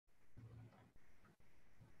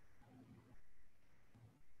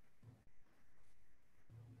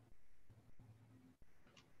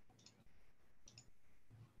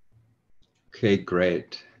Okay,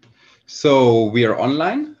 great. So we are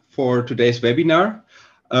online for today's webinar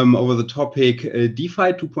over the topic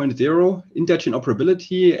DeFi 2.0,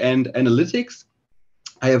 interoperability and analytics.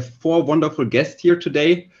 I have four wonderful guests here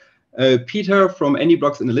today. Peter from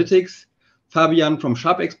AnyBlocks Analytics, Fabian from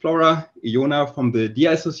Sharp Explorer, Iona from the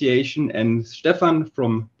DI Association, and Stefan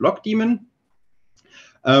from Blockdaemon.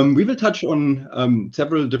 We will touch on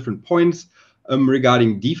several different points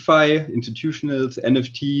regarding DeFi, institutionals,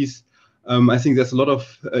 NFTs. I think there's a lot of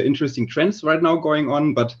interesting trends right now going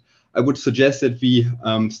on, but I would suggest that we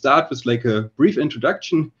start with like a brief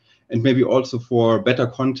introduction and maybe also for better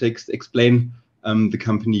context, explain the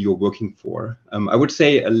company you're working for. I would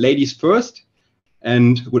say ladies first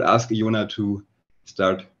and would ask Iona to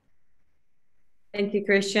start. Thank you,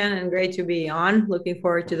 Christian, and great to be on. Looking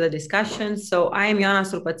forward to the discussion. So I am Iona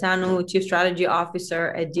Sulpățanu, Chief Strategy Officer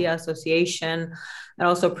at DI Association and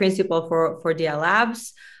also Principal for DI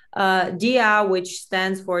Labs. DI, which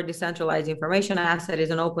stands for Decentralized Information Asset, is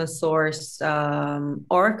an open source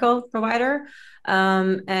Oracle provider.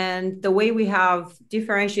 And the way we have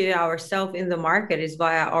differentiated ourselves in the market is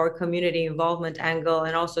via our community involvement angle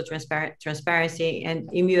and also transparency and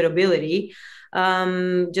immutability.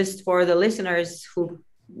 Just for the listeners who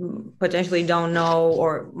potentially don't know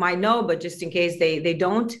or might know, but just in case they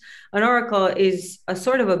don't, an Oracle is a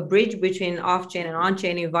sort of a bridge between off-chain and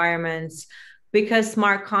on-chain environments, because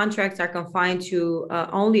smart contracts are confined to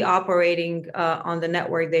only operating on the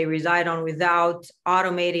network they reside on without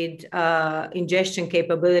automated ingestion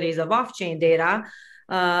capabilities of off-chain data.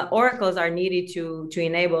 Oracles are needed to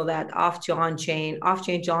enable that off-chain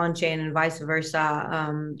to on-chain, and vice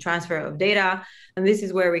versa transfer of data. And this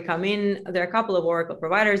is where we come in. There are a couple of Oracle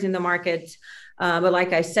providers in the market. But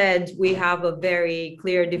like I said, we have a very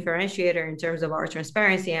clear differentiator in terms of our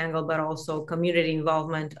transparency angle, but also community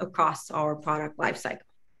involvement across our product lifecycle.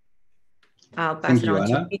 I'll pass it on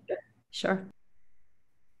to Peter. Sure.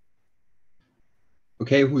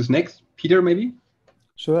 Okay, who's next? Peter, maybe?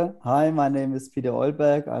 Sure. Hi, my name is Peter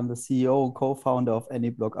Olberg. I'm the CEO and co-founder of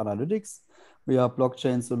AnyBlock Analytics. We are a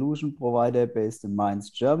blockchain solution provider based in Mainz,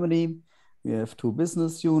 Germany. We have two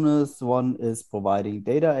business units. One is providing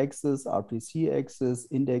data access, RPC access,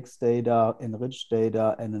 index data, enriched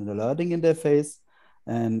data, and an alerting interface.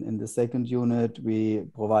 And in the second unit, we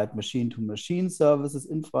provide machine-to-machine services,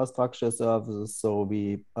 infrastructure services. So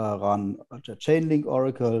we run a Chainlink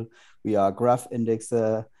Oracle. We are a graph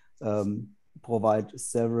indexer, provide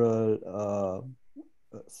several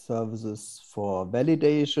services for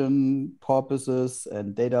validation purposes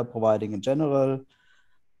and data providing in general.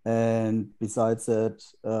 And besides that,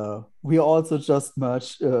 we also just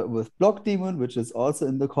merged with Blockdaemon, which is also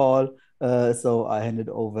in the call. So I hand it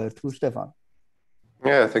over to Stefan.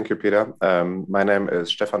 Yeah, thank you, Peter. My name is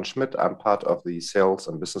Stefan Schmidt. I'm part of the sales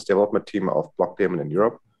and business development team of Blockdaemon in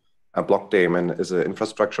Europe. Blockdaemon is an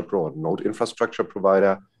node infrastructure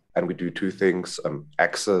provider, and we do two things: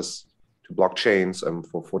 access to blockchains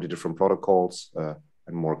for 40 different protocols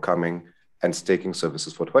and more coming, and staking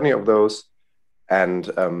services for 20 of those.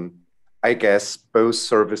 And I guess both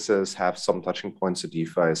services have some touching points to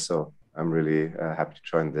DeFi, so I'm really happy to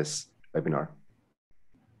join this webinar.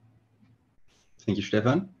 Thank you,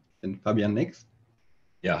 Stefan. And Fabian next.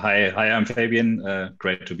 Yeah, hi, I'm Fabian.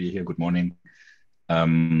 Great to be here. Good morning.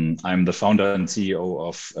 I'm the founder and CEO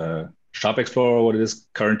of Sharp Explorer, what it is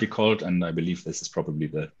currently called, and I believe this is probably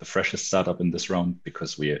the freshest startup in this round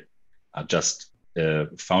because we are just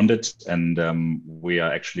founded, and we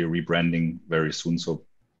are actually rebranding very soon, so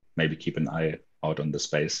maybe keep an eye out on the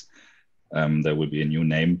space. There will be a new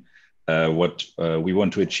name. What we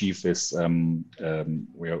want to achieve is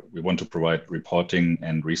we want to provide reporting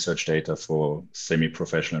and research data for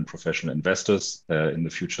semi-professional and professional investors. In the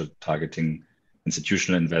future, targeting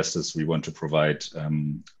institutional investors, we want to provide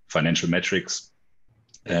financial metrics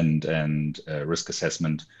and risk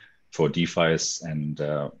assessment for DeFis, and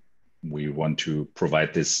we want to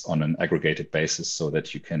provide this on an aggregated basis so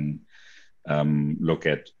that you can look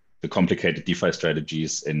at the complicated DeFi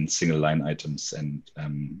strategies in single line items and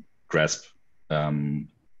grasp the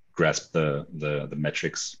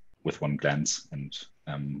metrics with one glance, and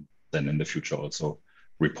then in the future also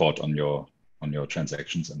report on your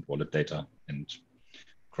transactions and wallet data and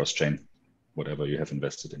cross-chain, whatever you have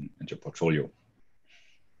invested in your portfolio.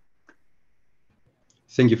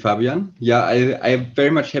 Thank you, Fabian. Yeah, I am very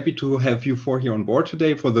much happy to have you four here on board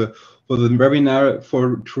today for the webinar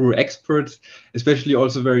for true experts. Especially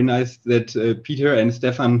also very nice that Peter and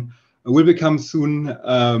Stefan will become soon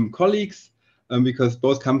colleagues because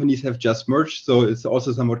both companies have just merged. So it's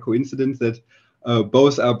also somewhat coincidence that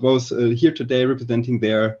both are here today representing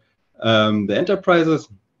their enterprises.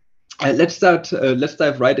 let's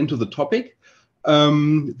dive right into the topic.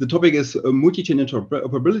 The topic is multi-chain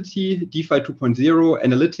interoperability, DeFi 2.0,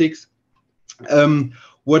 analytics.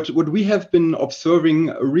 What we have been observing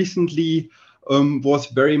recently was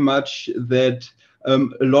very much that a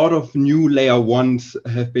lot of new layer ones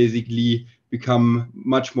have basically become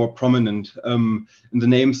much more prominent in the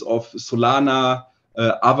names of Solana,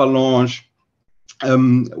 Avalanche.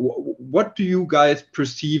 What do you guys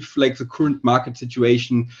perceive like the current market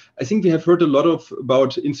situation? I think we have heard a lot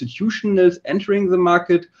about institutionals entering the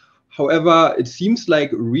market. However, it seems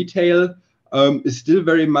like retail is still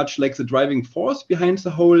very much like the driving force behind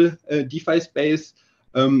the whole DeFi space.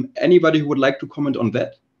 Anybody who would like to comment on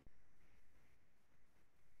that?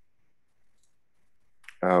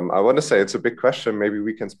 I want to say it's a big question. Maybe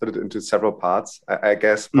we can split it into several parts. I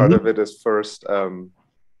guess part of it is first,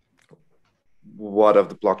 what of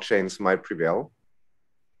the blockchains might prevail.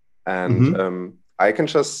 And I can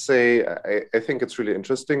just say, I think it's really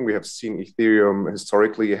interesting. We have seen Ethereum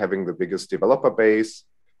historically having the biggest developer base.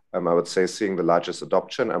 I would say seeing the largest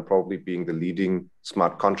adoption and probably being the leading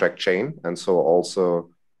smart contract chain. And so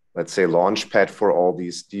also, let's say, launchpad for all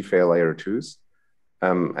these DeFi layer 2s.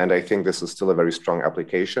 And I think this is still a very strong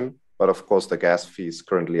application. But of course, the gas fees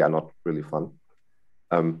currently are not really fun,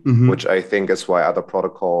 which I think is why other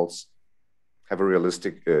protocols have a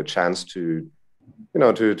realistic chance to,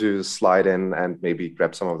 to slide in and maybe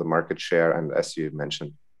grab some of the market share. And as you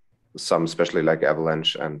mentioned, some, especially like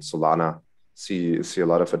Avalanche and Solana, see a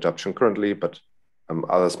lot of adoption currently, but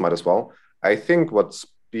others might as well. I think what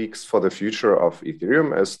speaks for the future of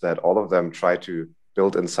Ethereum is that all of them try to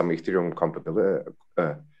build in some Ethereum compatibility,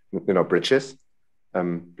 bridges,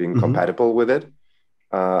 being compatible with it.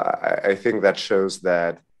 I think that shows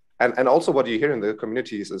that, and also what you hear in the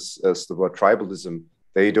communities is the word tribalism.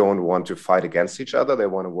 They don't want to fight against each other. They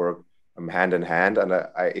want to work hand in hand. And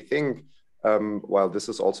I think while this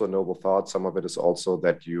is also a noble thought, some of it is also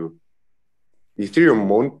that Ethereum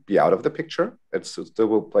won't be out of the picture. It still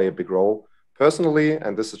will play a big role. Personally,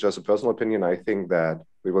 and this is just a personal opinion, I think that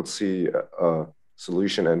we will see a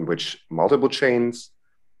solution in which multiple chains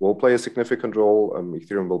will play a significant role.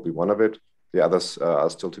 Ethereum will be one of it. The others are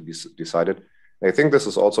still to be decided. And I think this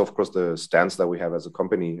is also, of course, the stance that we have as a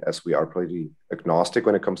company, as we are pretty agnostic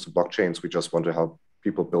when it comes to blockchains. We just want to help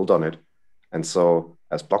people build on it. And so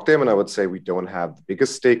as Blockdaemon, I would say we don't have the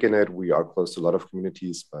biggest stake in it. We are close to a lot of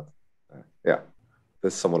communities, but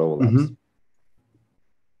this somewhat overlaps.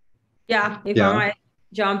 Yeah, if I might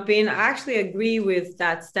jump in, I actually agree with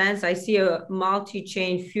that stance. I see a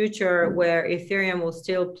multi-chain future where Ethereum will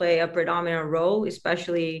still play a predominant role,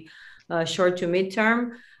 especially short to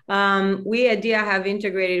midterm. We at DIA have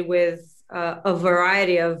integrated with a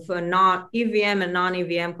variety of non-EVM and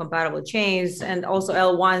non-EVM compatible chains, and also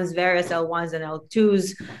L1s, various L1s and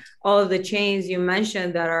L2s. All of the chains you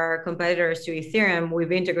mentioned that are competitors to Ethereum,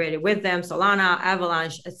 we've integrated with them, Solana,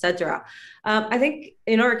 Avalanche, etc. I think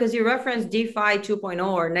because you referenced DeFi 2.0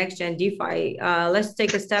 or next-gen DeFi, let's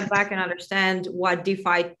take a step back and understand what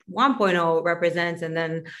DeFi 1.0 represents, and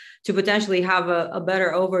then to potentially have a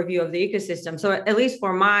better overview of the ecosystem. So at least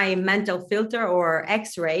for my mental filter or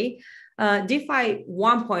X-ray, DeFi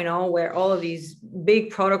 1.0, where all of these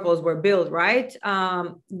big protocols were built, right?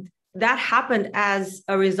 That happened as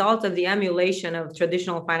a result of the emulation of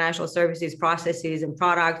traditional financial services, processes, and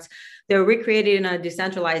products. They're recreated in a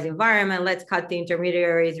decentralized environment. Let's cut the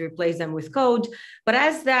intermediaries, replace them with code. But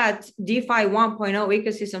as that DeFi 1.0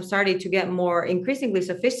 ecosystem started to get more increasingly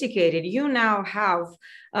sophisticated, you now have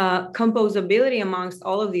composability amongst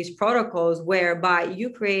all of these protocols, whereby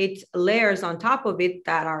you create layers on top of it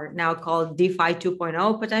that are now called DeFi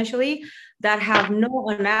 2.0 potentially, that have no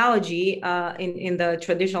analogy in the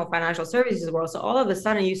traditional financial services world. So all of a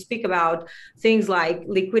sudden you speak about things like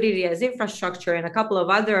liquidity as infrastructure and a couple of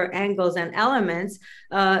other angles and elements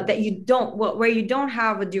that where you don't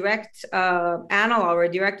have a direct analog or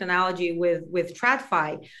a direct analogy with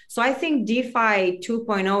TradFi. So I think DeFi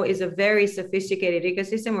 2.0 is a very sophisticated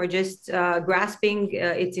ecosystem. We're just grasping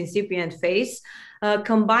its incipient phase.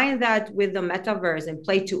 Combine that with the metaverse and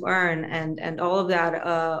play to earn and all of that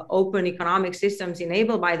open economic systems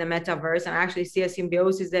enabled by the metaverse, and actually see a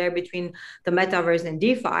symbiosis there between the metaverse and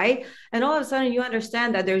DeFi. And all of a sudden you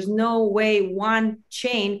understand that there's no way one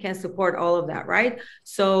chain can support all of that, right?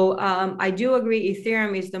 So I do agree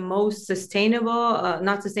Ethereum is the most sustainable,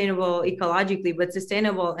 not sustainable ecologically, but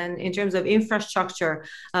sustainable and in terms of infrastructure,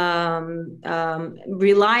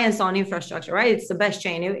 reliance on infrastructure, right? It's the best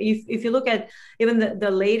chain. If you look at even even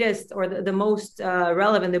the latest or the most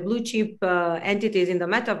relevant, the blue chip entities in the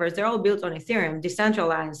metaverse, they're all built on Ethereum,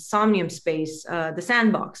 Decentralized, Somnium Space, the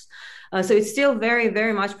Sandbox. So it's still very,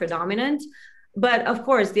 very much predominant. But of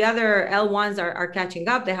course, the other L1s are catching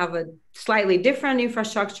up. They have a slightly different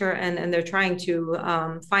infrastructure, and they're trying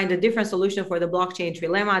to find a different solution for the blockchain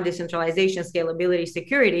trilemma, decentralization, scalability,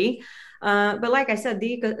 security. But like I said,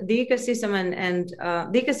 the ecosystem and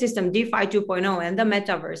the ecosystem DeFi 2.0 and the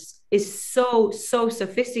metaverse is so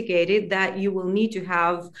sophisticated that you will need to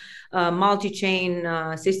have a multi-chain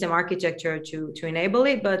system architecture to enable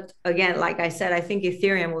it. But again, like I said, I think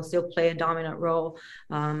Ethereum will still play a dominant role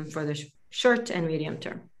for the short and medium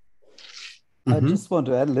term. I just want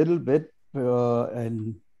to add a little bit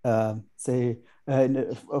and say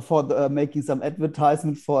for making some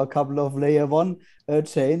advertisement for a couple of layer one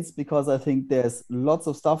chains, because I think there's lots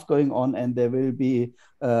of stuff going on and there will be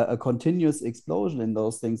a continuous explosion in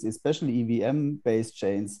those things, especially EVM-based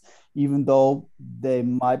chains, even though they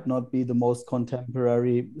might not be the most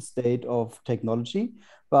contemporary state of technology.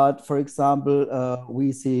 But for example,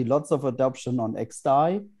 we see lots of adoption on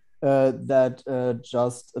xDai, that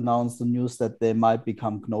just announced the news that they might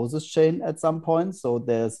become Gnosis chain at some point. So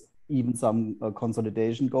there's even some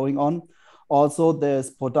consolidation going on. Also,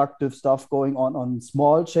 there's productive stuff going on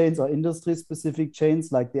small chains or industry-specific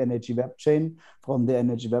chains like the Energy Web chain from the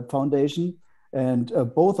Energy Web Foundation. And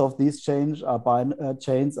both of these chains are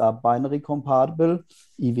binary compatible,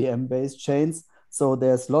 EVM-based chains. So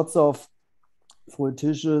there's lots of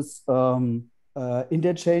fortuitous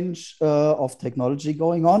interchange of technology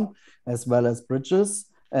going on, as well as bridges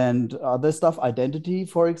and other stuff, identity,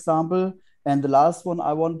 for example. And the last one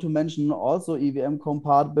I want to mention, also EVM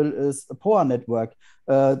compatible, is a POA network.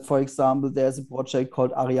 For example, there's a project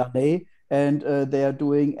called Ariane, and they are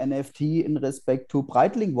doing NFT in respect to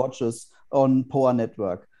Breitling watches on POA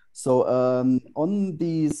network. So on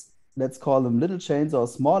these, let's call them little chains or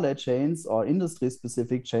smaller chains or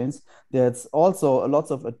industry-specific chains, there's also lots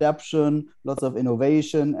of adaptation, lots of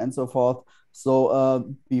innovation, and so forth.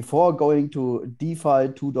 So before going to DeFi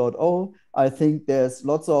 2.0, I think there's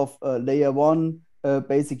lots of layer one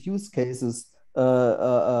basic use cases,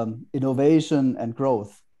 innovation and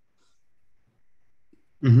growth.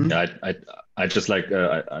 Yeah, I just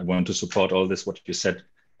I want to support all this, what you said.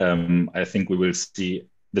 I think we will see,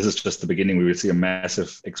 this is just the beginning, we will see a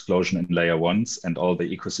massive explosion in layer ones, and all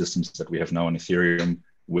the ecosystems that we have now on Ethereum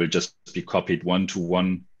will just be copied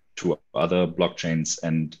one-to-one to other blockchains.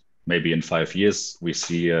 And maybe in 5 years, we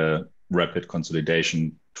see a rapid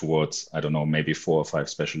consolidation towards, I don't know, maybe 4 or 5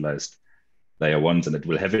 specialized layer ones. And it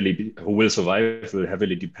will who will survive will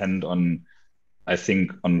heavily depend on, I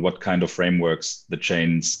think, on what kind of frameworks the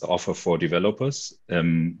chains offer for developers,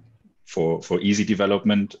 for easy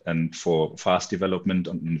development and for fast development.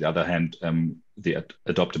 On the other hand, the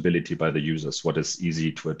adoptability by the users, what is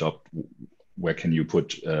easy to adopt, where can you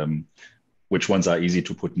put, which ones are easy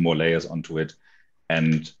to put more layers onto it.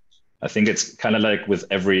 And I think it's kind of like with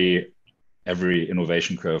every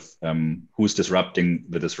innovation curve, who's disrupting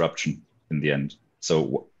the disruption in the end.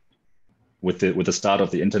 So with the start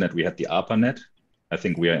of the internet, we had the ARPANET. I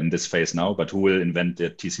think we are in this phase now, but who will invent the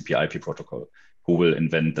TCP/IP protocol? Who will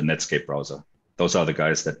invent the Netscape browser? Those are the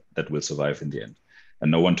guys that will survive in the end. And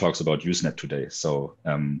no one talks about Usenet today. So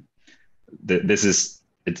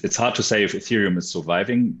it's hard to say if Ethereum is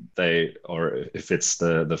surviving, or if it's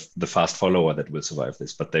the fast follower that will survive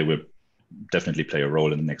this, but they will definitely play a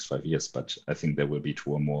role in the next 5 years. But I think there will be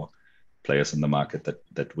 2 or more players in the market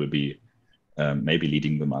that will be maybe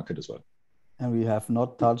leading the market as well. And we have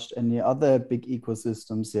not touched any other big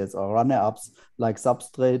ecosystems yet, or runner-ups like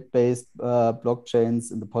substrate-based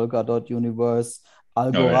blockchains in the Polkadot universe,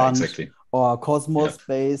 Algorand, or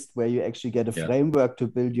Cosmos-based, where you actually get a framework to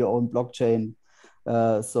build your own blockchain.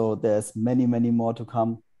 So there's many, many more to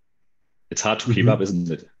come. It's hard to keep up,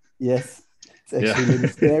 isn't it? Yes, it's actually a little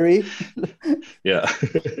scary. Yeah.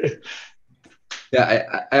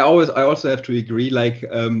 Yeah, I also have to agree. Like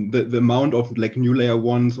the amount of like new layer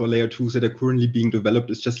ones or layer twos that are currently being developed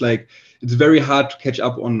is just like, it's very hard to catch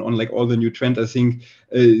up on like all the new trends. I think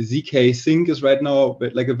ZK Sync is right now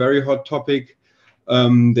like a very hot topic.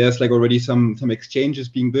 There's like already some exchanges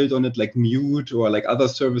being built on it, like Mute or like other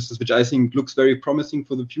services, which I think looks very promising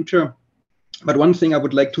for the future. But one thing I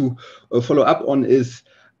would like to follow up on is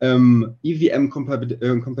EVM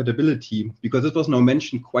compatibility, because it was now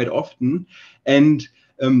mentioned quite often. And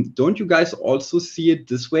don't you guys also see it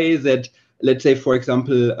this way, that let's say, for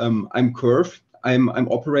example, I'm Curve, I'm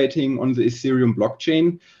operating on the Ethereum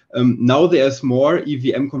blockchain. Now there's more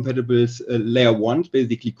EVM compatible layer ones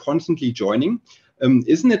basically constantly joining.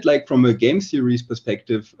 Isn't it like from a game theories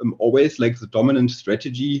perspective, always like the dominant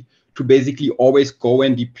strategy to basically always go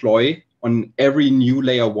and deploy on every new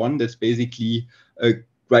layer one that's basically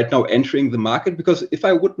right now entering the market? Because if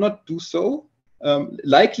I would not do so,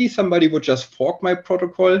 likely somebody would just fork my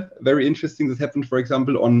protocol. Very interesting. This happened, for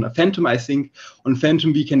example, on Fantom. I think on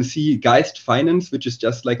Fantom we can see Finance, which is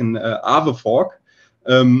just like an Aave fork.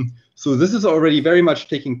 So this is already very much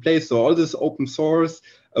taking place. So all this open source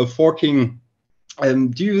forking.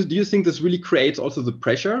 Do you think this really creates also the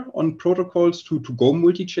pressure on protocols to go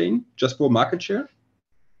multi-chain just for market share?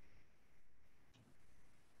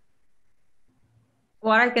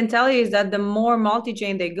 What I can tell you is that the more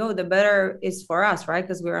multi-chain they go, the better is for us, right?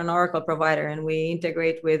 Because we're an Oracle provider and we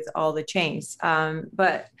integrate with all the chains.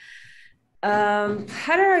 But I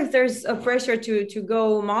don't know if there's a pressure to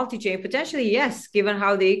go multi-chain. Potentially, yes, given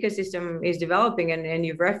how the ecosystem is developing, and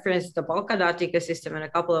you've referenced the Polkadot ecosystem and a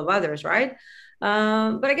couple of others, right?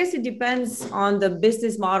 But I guess it depends on the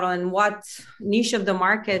business model and what niche of the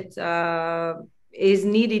market is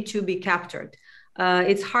needed to be captured.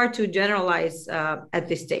 It's hard to generalize at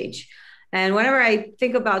this stage. And whenever I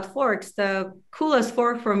think about forks, the coolest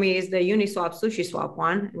fork for me is the Uniswap SushiSwap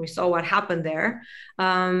one. And we saw what happened there.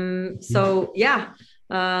 So yeah,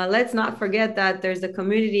 let's not forget that there's a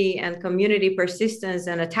community and community persistence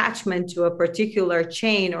and attachment to a particular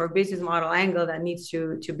chain or business model angle that needs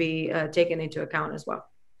to be taken into account as well.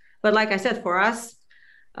 But like I said, for us,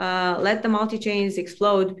 let the multi-chains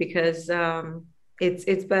explode because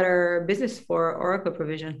it's better business for Oracle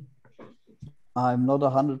provision. I'm not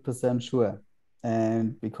 100% sure.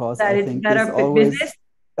 And because that I think better this always... business?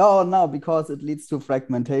 Oh, no, because it leads to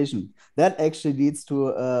fragmentation. That actually leads to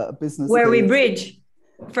a business where case. We bridge.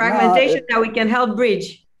 Fragmentation that we can help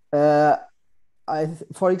bridge.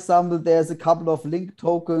 For example, there's a couple of link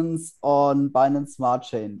tokens on Binance Smart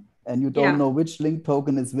Chain, and you don't know which link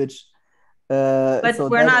token is which. But so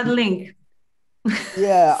we're not linked.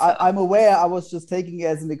 Yeah, I'm aware. I was just taking it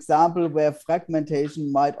as an example where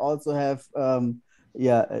fragmentation might also have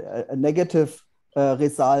a negative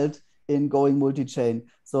result in going multi-chain.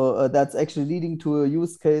 So that's actually leading to a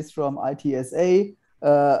use case from ITSA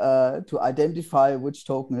to identify which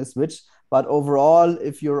token is which. But overall,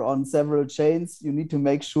 if you're on several chains, you need to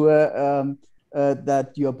make sure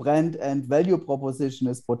that your brand and value proposition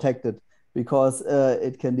is protected, because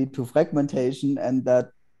it can lead to fragmentation, and that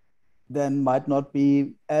then might not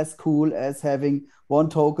be as cool as having one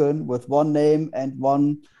token with one name and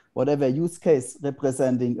one whatever use case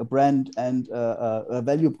representing a brand and a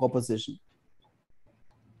value proposition.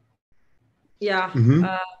 Yeah,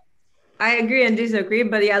 I agree and disagree,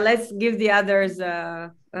 but yeah, let's give the others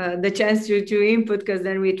the chance to input, because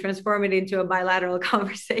then we transform it into a bilateral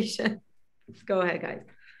conversation. Go ahead, guys.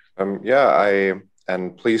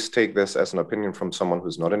 And please take this as an opinion from someone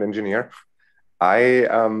who's not an engineer. I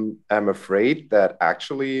am afraid that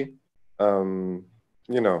actually,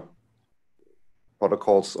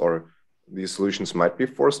 protocols or these solutions might be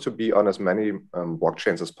forced to be on as many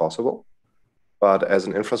blockchains as possible. But as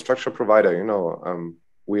an infrastructure provider,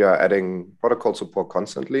 we are adding protocol support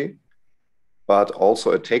constantly, but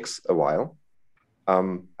also it takes a while.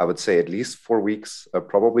 I would say at least 4 weeks,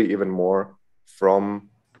 probably even more, from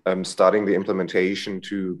starting the implementation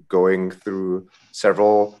to going through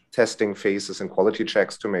several testing phases and quality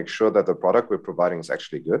checks to make sure that the product we're providing is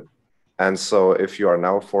actually good. And so if you are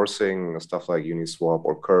now forcing stuff like Uniswap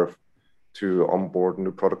or Curve to onboard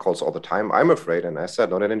new protocols all the time, I'm afraid, and I said,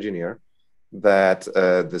 not an engineer, that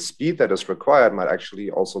the speed that is required might actually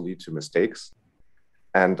also lead to mistakes.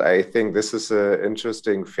 And I think this is an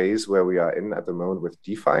interesting phase where we are in at the moment with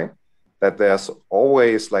DeFi, that there's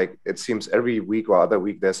always, like, it seems every week or other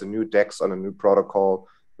week, there's a new DEX on a new protocol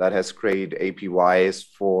that has created APIs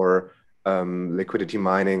for liquidity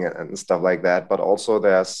mining and stuff like that. But also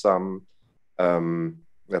there's some,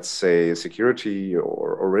 let's say, security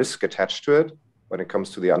or risk attached to it when it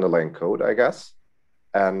comes to the underlying code, I guess.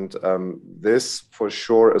 And this for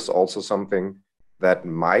sure is also something that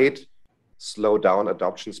might slow down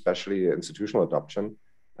adoption, especially institutional adoption.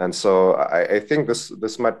 And so I think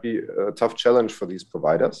this might be a tough challenge for these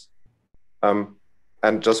providers.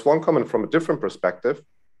 And just one comment from a different perspective,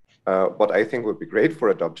 what I think would be great for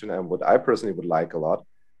adoption and what I personally would like a lot,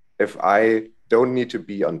 if I don't need to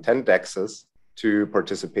be on 10 DEXs to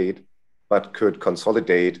participate, but could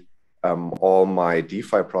consolidate all my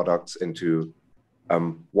DeFi products into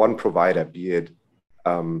one provider, be it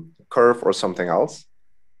Curve or something else.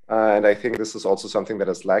 And I think this is also something that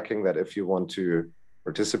is lacking, that if you want to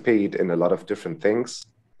participate in a lot of different things,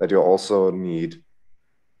 that you also need,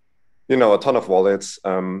 a ton of wallets,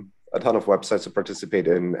 a ton of websites to participate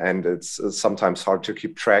in, and it's sometimes hard to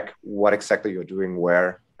keep track what exactly you're doing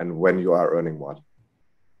where and when you are earning what.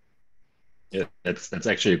 Yeah, that's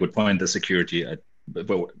actually a good point, the security. But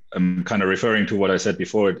I'm kind of referring to what I said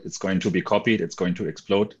before. It's going to be copied. It's going to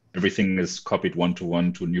explode. Everything is copied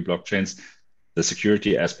one-to-one to new blockchains. The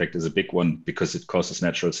security aspect is a big one because it causes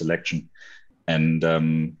natural selection. And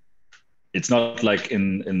it's not like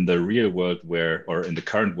in the real world or in the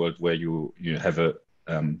current world where you have a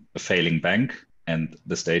failing bank and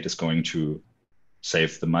the state is going to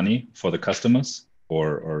save the money for the customers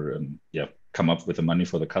or come up with the money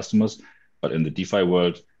for the customers. But in the DeFi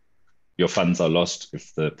world, your funds are lost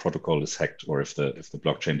if the protocol is hacked or if the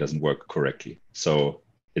blockchain doesn't work correctly. So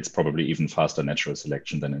it's probably even faster natural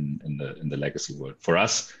selection than in the legacy world. For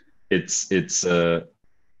us, it's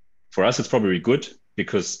probably good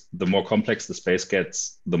because the more complex the space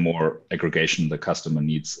gets, the more aggregation the customer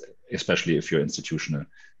needs, especially if you're institutional,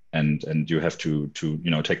 and you have to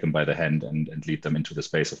take them by the hand and lead them into the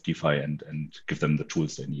space of DeFi and give them the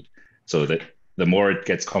tools they need. So that the more it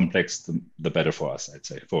gets complex, the better for us, I'd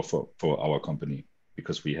say, for our company,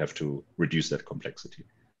 because we have to reduce that complexity.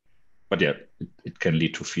 But yeah, it can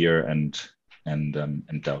lead to fear and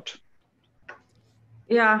doubt.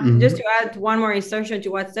 Yeah, just to add one more insertion to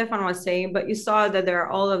what Stefan was saying, but you saw that there are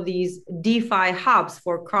all of these DeFi hubs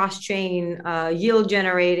for cross-chain yield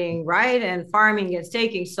generating, right? And farming and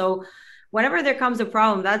staking. So whenever there comes a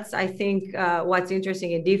problem, that's, I think, what's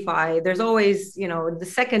interesting in DeFi. There's always, the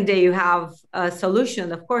second day you have a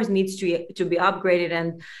solution, of course, needs to be upgraded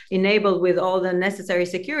and enabled with all the necessary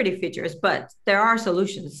security features. But there are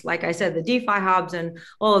solutions, like I said, the DeFi hubs and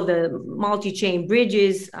all of the multi-chain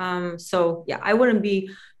bridges. So yeah, I wouldn't be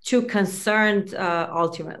too concerned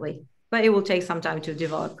ultimately, but it will take some time to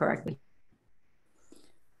develop correctly.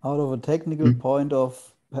 Out of a technical point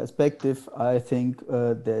of perspective, I think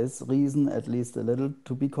there is reason, at least a little,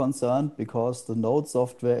 to be concerned because the node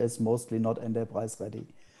software is mostly not enterprise ready.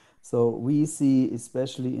 So we see,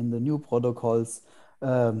 especially in the new protocols,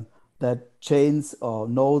 that chains or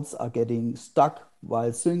nodes are getting stuck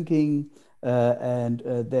while syncing, and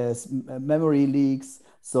there's memory leaks.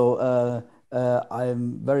 So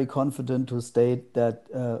I'm very confident to state that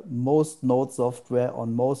most node software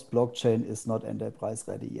on most blockchain is not enterprise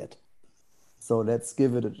ready yet. So let's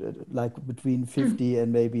give it like between 50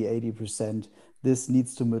 and maybe 80%. This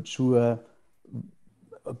needs to mature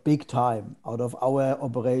a big time out of our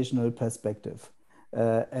operational perspective.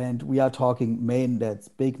 And we are talking mainnets,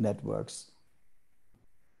 big networks.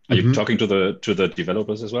 Are you talking to the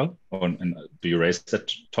developers as well? And do you raise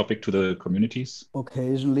that topic to the communities?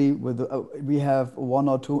 Occasionally, we have one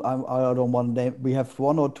or two, I don't want to name, we have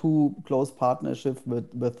one or two close partnerships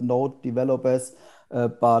with node developers.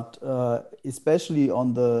 But especially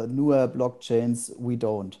on the newer blockchains, we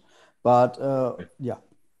don't. But yeah.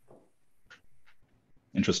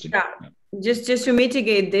 Interesting. Yeah. Just to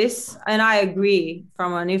mitigate this, and I agree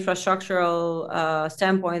from an infrastructural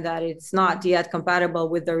standpoint that it's not yet compatible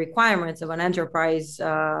with the requirements of an enterprise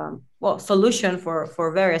solution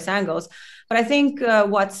for various angles. But I think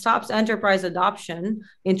what stops enterprise adoption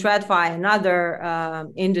in TradFi and other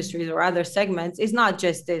industries or other segments is not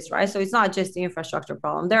just this, right? So it's not just the infrastructure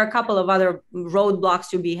problem. There are a couple of other roadblocks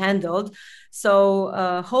to be handled. So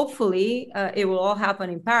hopefully it will all happen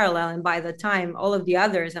in parallel. And by the time all of the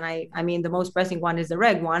others, and I mean, the most pressing one is the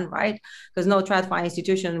Reg 1, right? Because no TradFi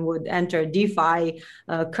institution would enter DeFi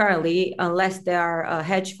currently unless they are a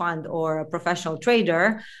hedge fund or a professional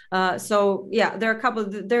trader. So yeah, there are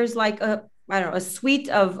there's like a suite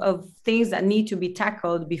of things that need to be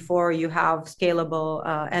tackled before you have scalable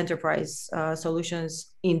enterprise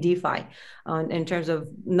solutions in DeFi in terms of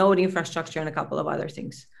node infrastructure and a couple of other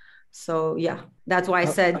things. So yeah, that's why I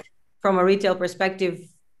said from a retail perspective,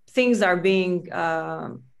 things are being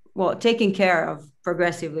taken care of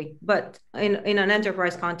progressively, but in an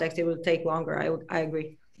enterprise context, it will take longer. I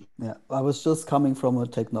agree. Yeah, I was just coming from a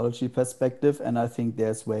technology perspective, and I think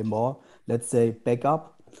there's way more. Let's say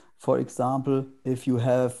backup. For example, if you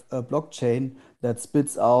have a blockchain that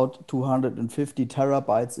spits out 250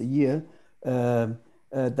 terabytes a year,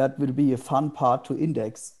 that will be a fun part to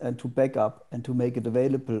index and to back up and to make it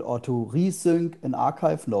available, or to resync an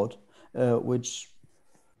archive node, which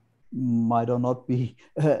might or not be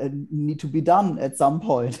need to be done at some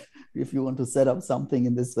point if you want to set up something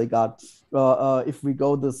in this regard. If we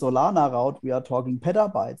go the Solana route, we are talking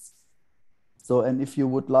petabytes. So, and if you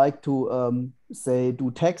would like to say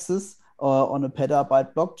do taxes on a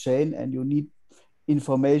petabyte blockchain and you need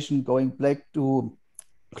information going back to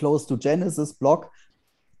close to Genesis block,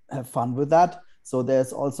 have fun with that. So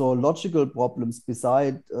there's also logical problems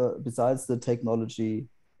besides the technology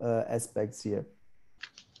aspects here.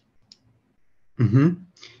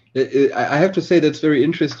 I have to say that's very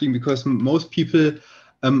interesting, because most people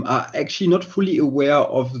are actually not fully aware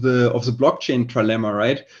of the blockchain trilemma,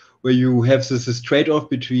 right? Where you have this trade-off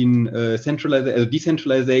between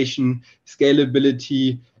decentralization,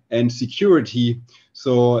 scalability, and security.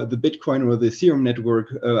 So the Bitcoin or the Ethereum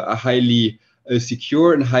network are highly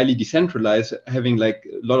secure and highly decentralized, having like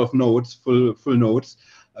a lot of nodes, full nodes,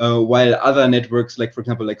 while other networks, like for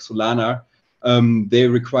example, like Solana,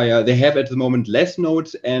 they have at the moment less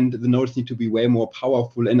nodes, and the nodes need to be way more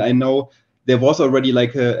powerful. And I know there was already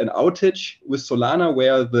like an outage with Solana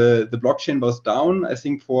where the blockchain was down, I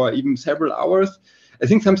think, for even several hours. I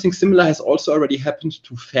think something similar has also already happened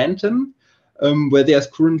to Fantom, where there's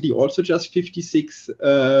currently also just 56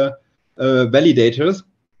 validators.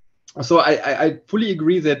 So I fully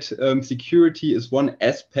agree that security is one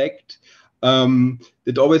aspect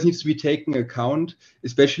that always needs to be taken account,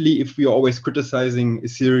 especially if we are always criticizing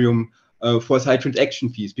Ethereum for its high transaction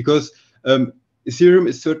fees, because Ethereum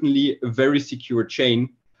is certainly a very secure chain.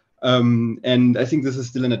 And I think this is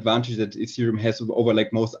still an advantage that Ethereum has over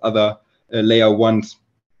like most other layer ones.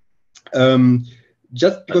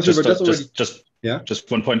 Just because just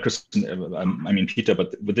one point, Christian. I mean, Peter,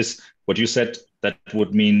 but with this, what you said, that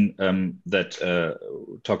would mean that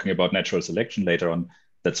talking about natural selection later on,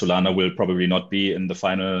 that Solana will probably not be in the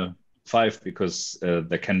final 5, because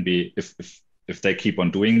there can be, if they keep on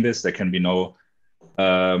doing this, there can be no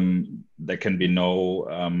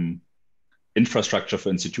infrastructure for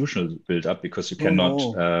institutional build up, because you cannot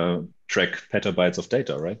track petabytes of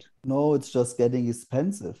data, right? No, it's just getting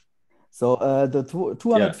expensive. So the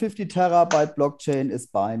 250 terabyte blockchain is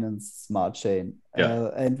Binance Smart Chain.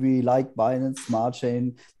 And we like Binance Smart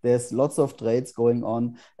Chain. There's lots of trades going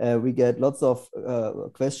on. We get lots of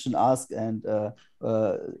questions asked, and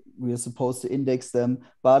we are supposed to index them.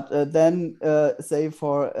 But then say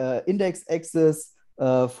for index access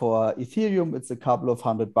for Ethereum, it's a couple of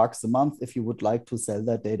 $100 a month if you would like to sell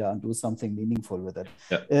that data and do something meaningful with it.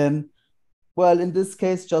 Well, in this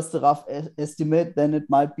case, just a rough estimate, then it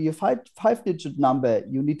might be a five-digit number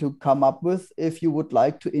you need to come up with if you would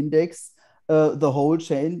like to index the whole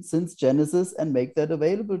chain since Genesis and make that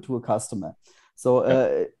available to a customer. So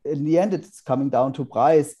in the end, it's coming down to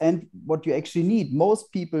price and what you actually need.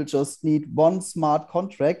 Most people just need one smart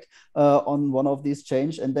contract on one of these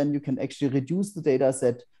chains, and then you can actually reduce the data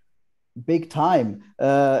set big time.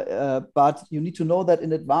 But you need to know that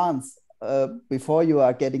in advance. Before you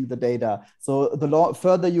are getting the data. So the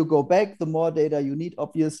further you go back, the more data you need,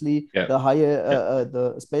 obviously, the higher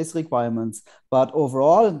the space requirements. But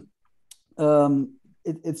overall,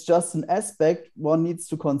 it's just an aspect one needs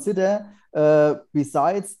to consider.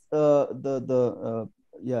 Besides the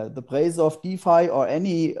praise of DeFi or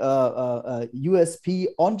any USP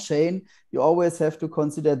on-chain, you always have to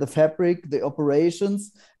consider the fabric, the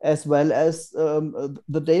operations, as well as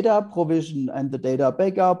the data provision and the data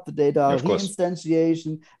backup, the data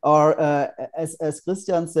reinstantiation, or as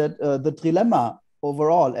Christian said, the trilemma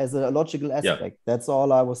overall as a logical aspect. That's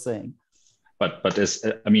all I was saying. But as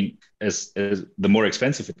the more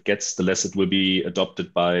expensive it gets, the less it will be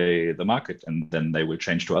adopted by the market, and then they will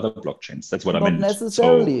change to other blockchains. That's what I meant. Not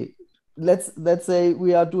necessarily. So, let's say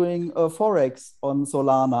we are doing a Forex on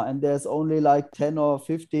Solana, and there's only like 10 or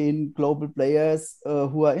 15 global players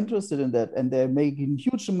who are interested in that, and they're making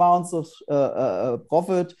huge amounts of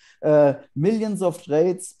profit, millions of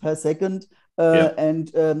trades per second.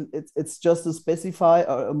 And it's just to specify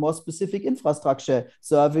a more specific infrastructure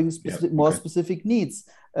serving more specific needs.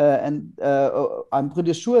 And I'm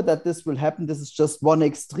pretty sure that this will happen. This is just one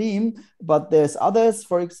extreme, but there's others.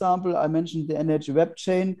 For example, I mentioned the energy web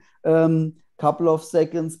chain, couple of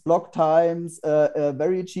seconds, block times,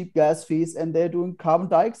 very cheap gas fees, and they're doing carbon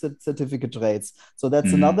dioxide certificate trades. So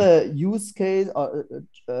that's another use case,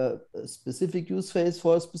 a specific use case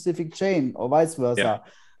for a specific chain, or vice versa.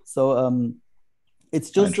 So it's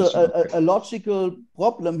just a logical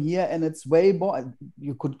problem here, and it's way more.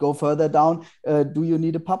 You could go further down. Do you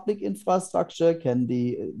need a public infrastructure? Can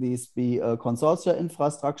these be a consortia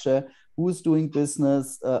infrastructure? Who's doing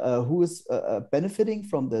business? Who's benefiting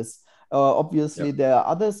from this? Obviously, there are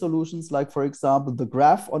other solutions, like, for example, the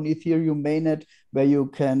graph on Ethereum mainnet, where you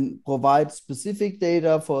can provide specific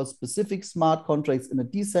data for specific smart contracts in a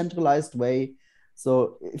decentralized way.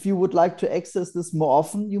 So if you would like to access this more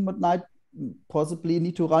often, you might possibly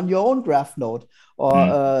need to run your own graph node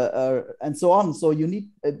or and so on. So you need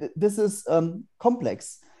this is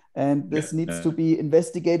complex, and this needs to be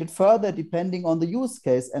investigated further depending on the use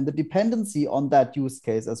case and the dependency on that use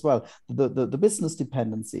case as well, the business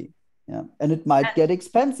dependency. And it might get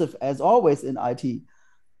expensive, as always in IT.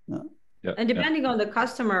 Yeah. And depending on the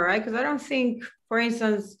customer, right? Because I don't think, for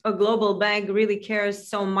instance, a global bank really cares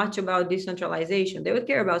so much about decentralization. They would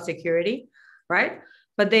care about security, right?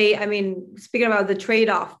 But speaking about the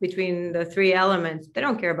trade-off between the three elements, they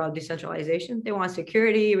don't care about decentralization. They want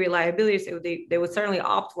security, reliability. So they would certainly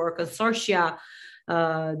opt for a consortia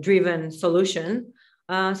driven solution.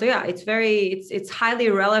 It's highly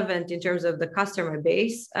relevant in terms of the customer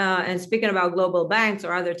base. And speaking about global banks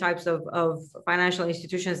or other types of financial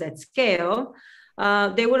institutions at scale,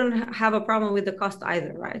 they wouldn't have a problem with the cost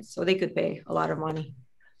either, right? So they could pay a lot of money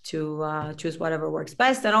to choose whatever works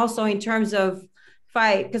best. And also in terms of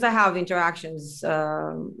because I have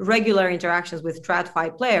regular interactions with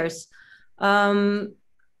TradFi players,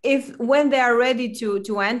 when they are ready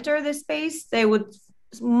to enter the space, they would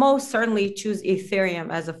most certainly choose Ethereum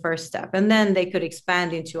as a first step, and then they could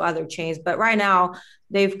expand into other chains. But right now,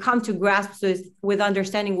 they've come to grasp with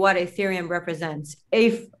understanding what Ethereum represents.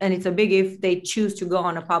 And it's a big if, they choose to go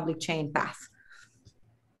on a public chain path.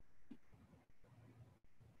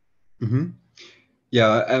 Mm-hmm.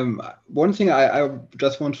 Yeah, one thing I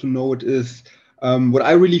just want to note is what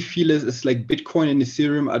I really feel is like Bitcoin and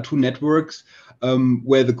Ethereum are two networks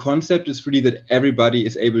where the concept is really that everybody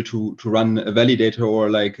is able to run a validator or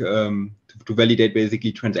like to validate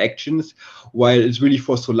basically transactions, while it's really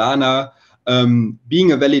for Solana,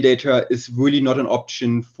 being a validator is really not an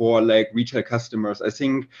option for like retail customers. I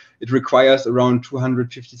think it requires around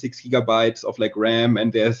 256 gigabytes of like RAM,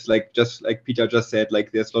 and there's like, just like Peter just said,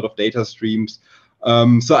 like there's a lot of data streams.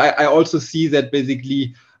 So I also see that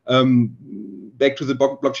basically back to the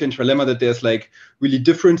blockchain trilemma, that there's like really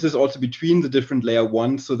differences also between the different layer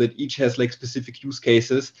ones, so that each has like specific use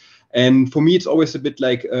cases. And for me, it's always a bit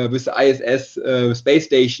like with the ISS space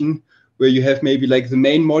station, where you have maybe like the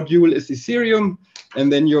main module is Ethereum,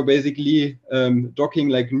 and then you're basically docking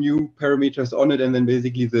like new parameters on it, and then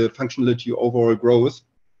basically the functionality overall grows.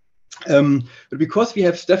 But because we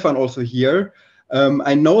have Stefan also here,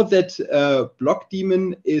 I know that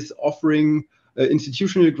Blockdaemon is offering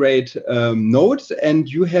institutional grade nodes, and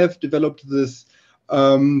you have developed this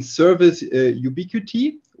service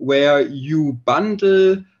Ubiquity, where you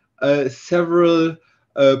bundle several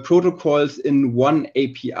protocols in one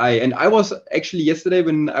API. And I was actually yesterday,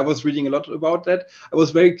 when I was reading a lot about that, I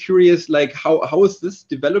was very curious, like how is this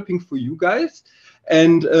developing for you guys?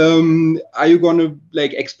 And are you going to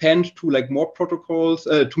like expand to like more protocols,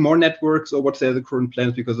 to more networks, or what's the current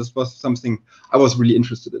plans? Because this was something I was really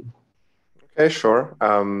interested in. Okay, sure.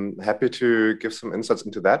 Happy to give some insights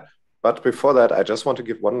into that. But before that, I just want to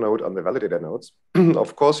give one note on the validator nodes.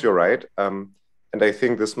 Of course, you're right. And I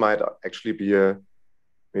think this might actually be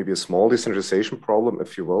maybe a small decentralization problem,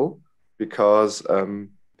 if you will, because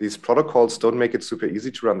these protocols don't make it super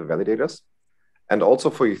easy to run the validators. And also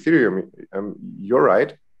for Ethereum, you're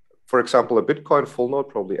right. For example, a Bitcoin full node,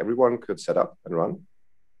 probably everyone could set up and run.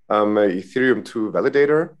 Ethereum 2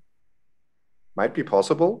 validator might be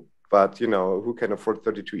possible, but who can afford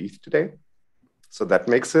 32 ETH today? So that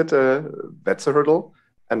makes it, that's a hurdle.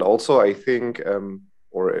 And also I think,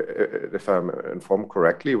 or if I'm informed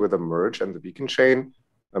correctly, with a merge and the beacon chain,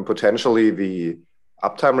 potentially the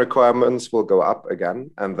uptime requirements will go up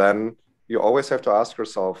again. And then you always have to ask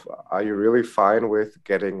yourself, are you really fine with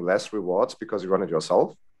getting less rewards because you run it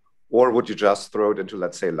yourself? Or would you just throw it into,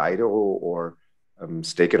 let's say, Lido, or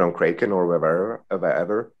stake it on Kraken or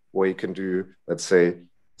wherever, where you can do, let's say,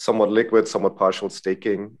 somewhat liquid, somewhat partial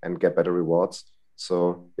staking and get better rewards.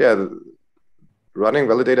 So yeah, running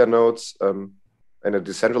validator nodes in a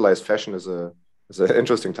decentralized fashion is an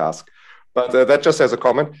interesting task. But that just as a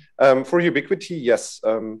comment. For Ubiquity, yes,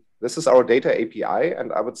 this is our data API.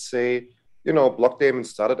 And I would say, Blockdaemon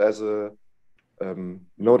started as a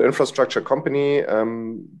node infrastructure company,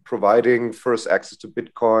 providing first access to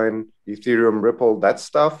Bitcoin, Ethereum, Ripple, that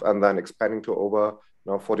stuff, and then expanding to over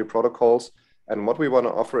 40 protocols. And what we want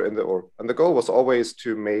to offer and the goal was always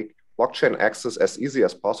to make blockchain access as easy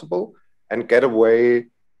as possible and get away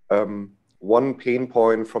one pain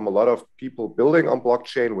point from a lot of people building on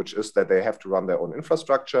blockchain, which is that they have to run their own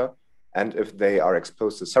infrastructure. And if they are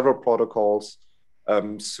exposed to several protocols,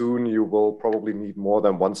 soon you will probably need more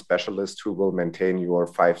than one specialist who will maintain your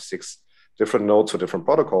 5-6 different nodes for different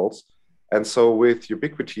protocols. And so with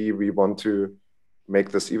Ubiquity, we want to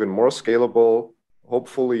make this even more scalable.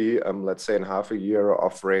 Hopefully, let's say in half a year,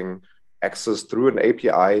 offering access through an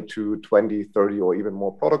API to 20, 30, or even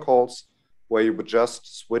more protocols, where you would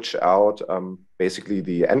just switch out basically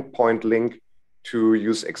the endpoint link to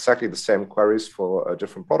use exactly the same queries for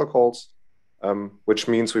different protocols, which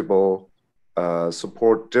means we will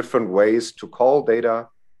support different ways to call data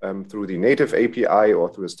through the native API or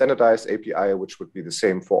through a standardized API, which would be the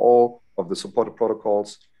same for all of the supported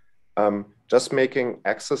protocols. Just making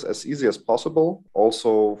access as easy as possible,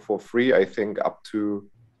 also for free, I think up to,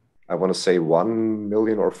 I want to say 1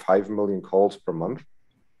 million or 5 million calls per month.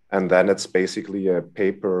 And then it's basically a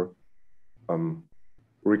pay-per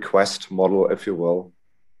request model, if you will,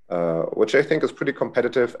 which I think is pretty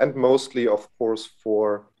competitive and mostly, of course,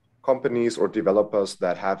 for companies or developers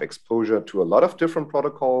that have exposure to a lot of different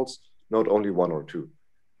protocols, not only one or two.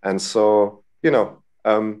 And so,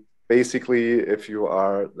 basically, if you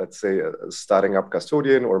are, let's say, a starting up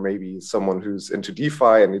custodian or maybe someone who's into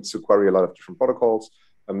DeFi and needs to query a lot of different protocols,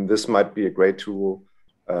 this might be a great tool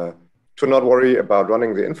to not worry about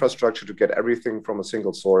running the infrastructure, to get everything from a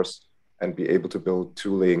single source and be able to build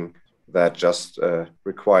tooling that just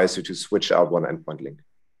requires you to switch out one endpoint link.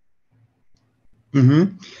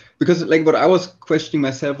 Mm-hmm. Because like what I was questioning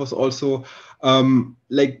myself was also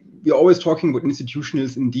like we're always talking about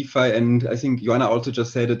institutionals in DeFi, and I think Joanna also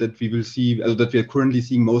just said that we will see that we are currently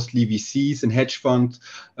seeing mostly VCs and hedge funds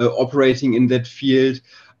operating in that field.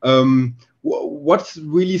 What's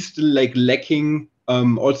really still like lacking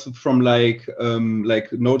also from like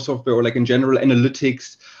node software or like in general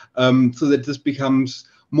analytics, so that this becomes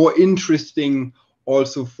more interesting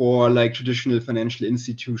also for like traditional financial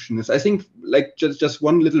institutions? I think like just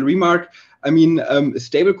one little remark. I mean,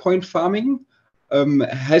 stablecoin farming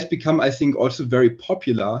has become, I think, also very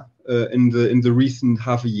popular in the recent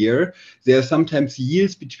half a year. There are sometimes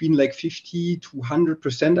yields between like 50 to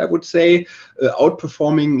 100%, I would say,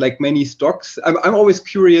 outperforming like many stocks. I'm always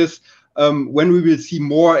curious when we will see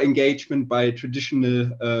more engagement by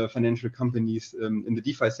traditional financial companies in the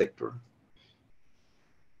DeFi sector.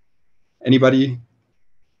 Anybody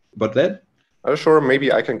about that? Sure,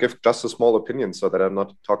 maybe I can give just a small opinion so that I'm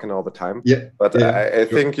not talking all the time. Yeah. But yeah, I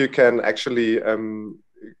think you can actually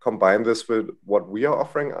combine this with what we are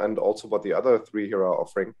offering and also what the other three here are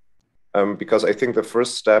offering. Because I think the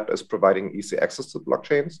first step is providing easy access to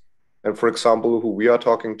blockchains. And for example, who we are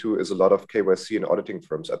talking to is a lot of KYC and auditing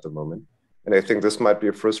firms at the moment. And I think this might be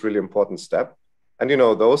a first really important step. And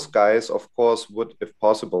those guys, of course, would, if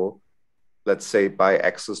possible, let's say, buy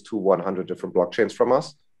access to 100 different blockchains from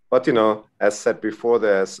us. But, as said before,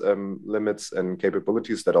 there's limits and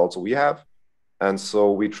capabilities that also we have. And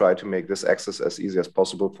so we try to make this access as easy as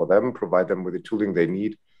possible for them, provide them with the tooling they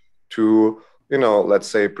need to, let's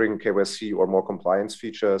say, bring KYC or more compliance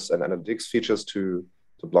features and analytics features to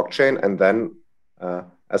blockchain. And then,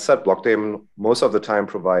 as said, Blockdaemon most of the time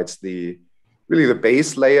provides really the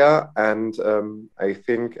base layer. And I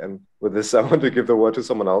think, and with this, I want to give the word to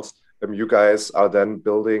someone else. You guys are then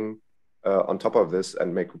building on top of this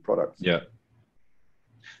and make good products.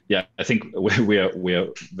 Yeah, I think we are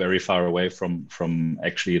very far away from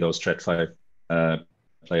actually those TradFi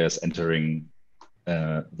players entering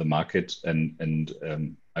the market, and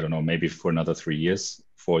I don't know, maybe for another 3 years,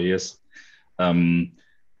 4 years.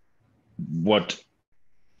 What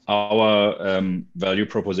our value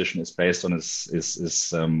proposition is based on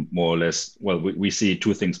is more or less, well, we see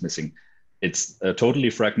two things missing. It's a totally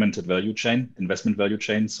fragmented value chain, investment value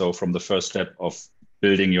chain. So from the first step of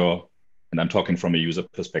building and I'm talking from a user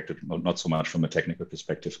perspective, not so much from a technical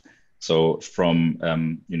perspective. So from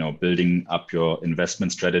building up your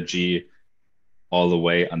investment strategy all the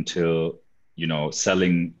way until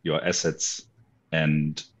selling your assets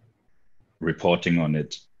and reporting on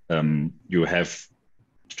it. You have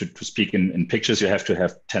to speak in pictures. You have to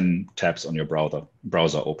have 10 tabs on your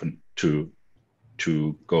browser open to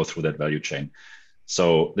go through that value chain.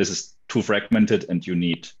 So this is too fragmented, and you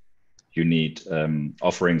need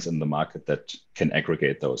offerings in the market that can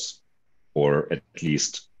aggregate those, or at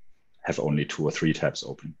least have only 2 or 3 tabs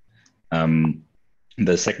open.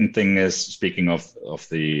 The second thing is, speaking of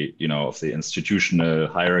the institutional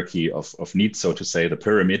hierarchy of needs, so to say, the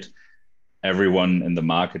pyramid. Everyone in the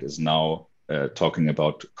market is now talking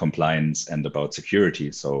about compliance and about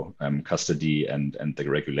security, so custody and the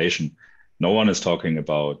regulation. No one is talking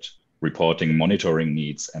about reporting, monitoring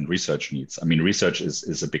needs, and research needs. I mean, research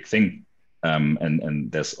is a big thing,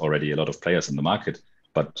 and there's already a lot of players in the market,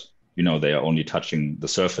 but they are only touching the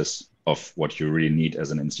surface of what you really need as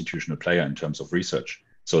an institutional player in terms of research.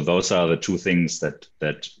 So those are the two things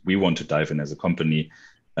that we want to dive in as a company,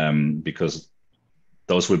 because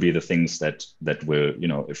those will be the things that will,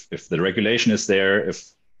 if the regulation is there, if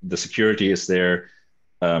the security is there,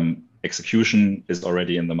 execution is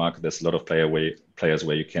already in the market. There's a lot of players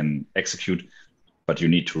where you can execute, but you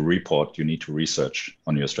need to report, you need to research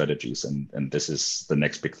on your strategies. And this is the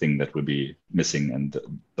next big thing that will be missing. And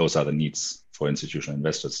those are the needs for institutional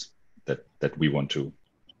investors that we want to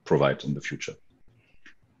provide in the future.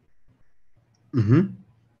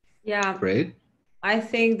 Yeah. Great. I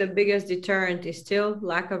think the biggest deterrent is still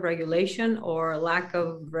lack of regulation or lack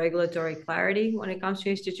of regulatory clarity when it comes to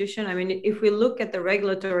institution. I mean, if we look at the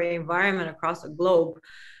regulatory environment across the globe,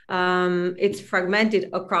 it's fragmented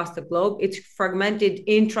across the globe. It's fragmented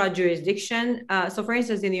intra-jurisdiction. So for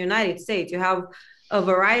instance, in the United States, you have a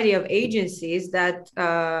variety of agencies that,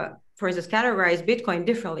 for instance, categorize Bitcoin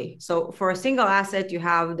differently. So for a single asset, you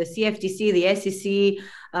have the CFTC, the SEC,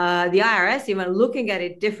 the IRS even looking at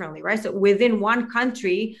it differently, right? So within one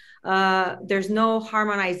country, there's no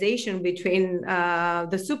harmonization between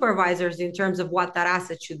the supervisors in terms of what that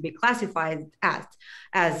asset should be classified as.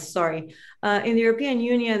 In the European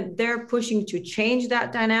Union, they're pushing to change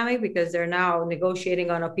that dynamic because they're now negotiating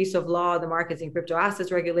on a piece of law, the Markets in Crypto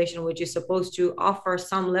Assets Regulation, which is supposed to offer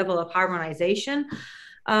some level of harmonization.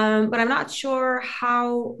 But I'm not sure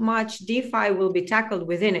how much DeFi will be tackled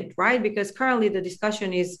within it, right? Because currently the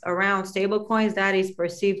discussion is around stablecoins. That is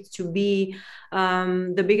perceived to be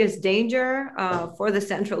the biggest danger for the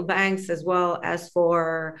central banks as well as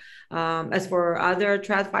for other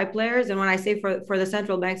TradFi players. And when I say for the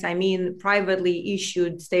central banks, I mean privately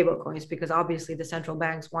issued stablecoins, because obviously the central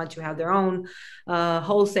banks want to have their own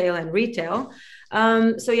wholesale and retail.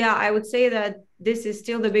 So yeah, I would say that this is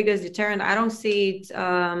still the biggest deterrent. I don't see it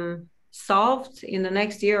solved in the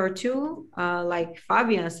next year or two, like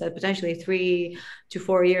Fabian said, potentially 3 to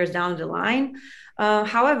 4 years down the line.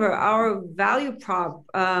 However, our value prop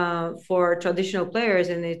for traditional players,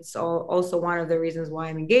 and it's also one of the reasons why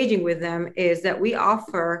I'm engaging with them, is that we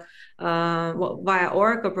offer, via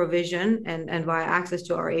Oracle provision and via access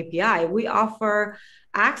to our API, we offer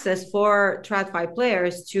access for TradFi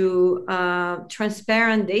players to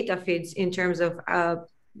transparent data feeds in terms of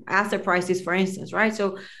asset prices, for instance, right?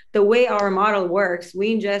 So the way our model works,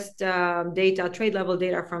 we ingest data, trade level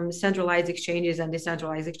data from centralized exchanges and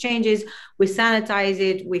decentralized exchanges. We sanitize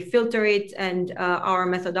it, we filter it, and our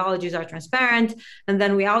methodologies are transparent. And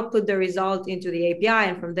then we output the result into the API,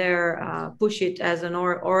 and from there push it as an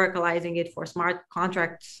oracleizing it for smart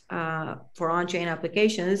contracts for on-chain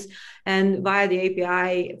applications, and via the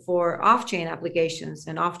API for off-chain applications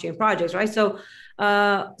and off-chain projects, right? So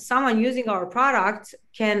someone using our product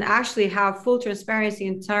can actually have full transparency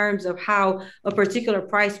in terms of how a particular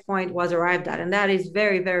price point was arrived at. And that is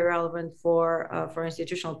very, very relevant for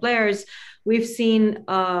institutional players. We've seen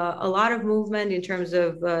a lot of movement in terms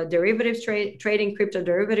of derivatives trading, crypto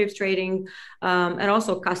derivatives trading, and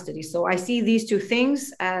also custody. So I see these two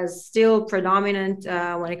things as still predominant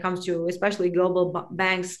when it comes to especially global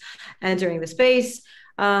banks entering the space.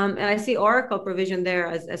 And I see Oracle provision there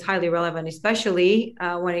as highly relevant, especially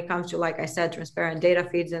when it comes to, like I said, transparent data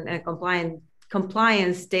feeds and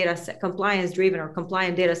compliance driven or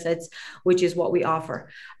compliant data sets, which is what we offer.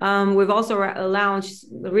 We've also launched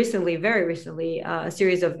very recently, a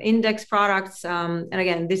series of index products. And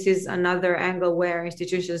again, this is another angle where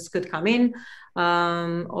institutions could come in.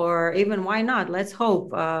 Or even, why not? Let's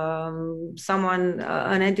hope an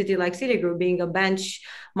entity like Citigroup being a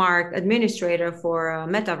benchmark administrator for a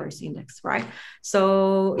metaverse index, right?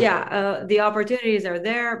 So yeah, the opportunities are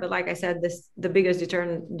there, but like I said, the biggest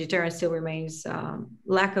deterrent still remains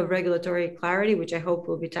lack of regulatory clarity, which I hope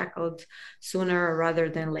will be tackled sooner rather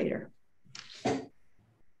than later.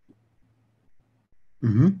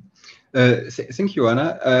 Mm-hmm. Thank you,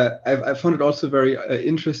 Anna. I found it also very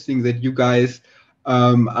interesting that you guys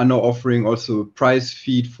are now offering also price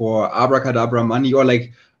feed for abracadabra money, or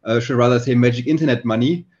like should rather say magic internet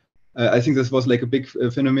money. I think this was like a big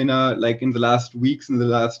phenomena, like in the last weeks, in the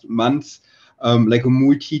last months, like a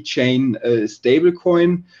multi-chain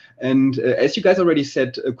stablecoin. And as you guys already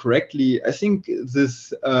said correctly, I think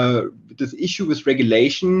this issue with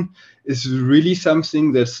regulation is really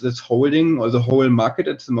something that's holding or the whole market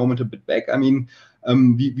at the moment a bit back. I mean,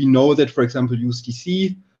 we know that, for example,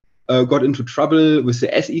 USDC got into trouble with the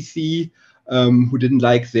SEC, who didn't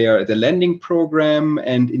like their lending program.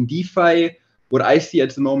 And in DeFi, what I see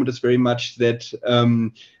at the moment is very much that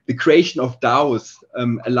the creation of DAOs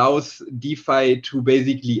allows DeFi to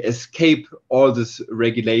basically escape all this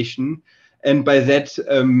regulation, and by that,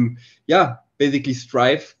 basically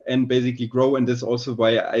strive and basically grow. And that's also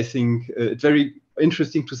why I think it's very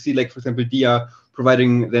interesting to see, like, for example, DIA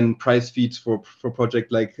providing then price feeds for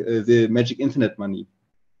project like the Magic Internet Money.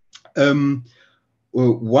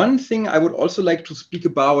 One thing I would also like to speak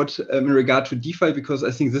about in regard to DeFi, because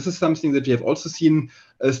I think this is something that we have also seen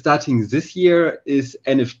starting this year, is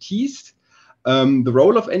NFTs. the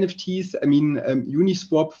role of NFTs. I mean,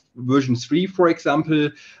 Uniswap version 3, for example,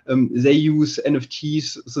 they use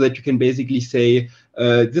NFTs so that you can basically say,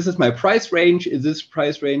 this is my price range. In this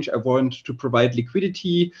price range, I want to provide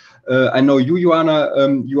liquidity. I know you,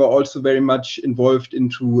 Joanna, you are also very much involved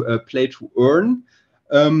into play to earn.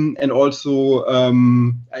 And also,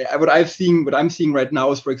 what I'm seeing right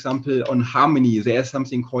now is, for example, on Harmony, there's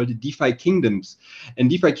something called DeFi Kingdoms. And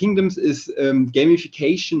DeFi Kingdoms is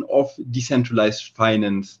gamification of decentralized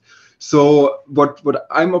finance. So what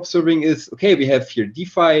I'm observing is, okay, we have here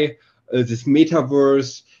DeFi, this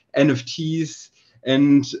metaverse, NFTs,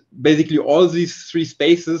 and basically all these three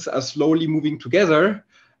spaces are slowly moving together,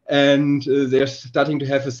 and they're starting to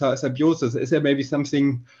have a symbiosis. Is there maybe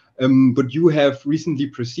something what you have recently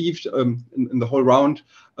perceived in the whole round,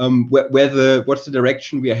 what's the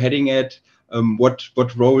direction we are heading at?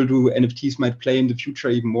 What role do NFTs might play in the future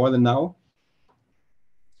even more than now?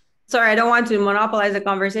 Sorry, I don't want to monopolize the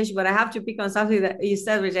conversation, but I have to pick on something that you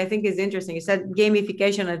said, which I think is interesting. You said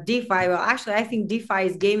gamification of DeFi. Well, actually, I think DeFi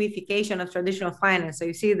is gamification of traditional finance. So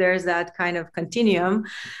you see, there's that kind of continuum.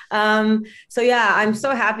 So yeah, I'm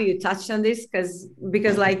so happy you touched on this because,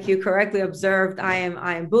 like you correctly observed, I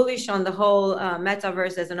am bullish on the whole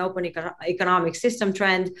metaverse as an open economic system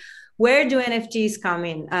trend. Where do NFTs come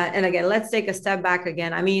in? And again, let's take a step back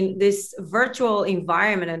again. I mean, this virtual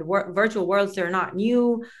environment and virtual worlds, they're not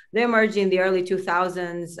new. They emerged in the early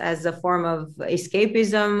 2000s as a form of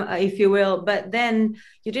escapism, if you will. But then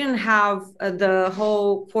you didn't have the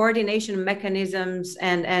whole coordination mechanisms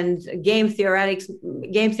and game theoretic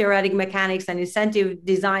mechanics and incentive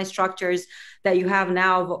design structures that you have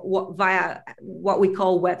now via what we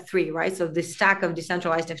call Web3, right? So this stack of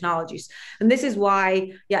decentralized technologies. And this is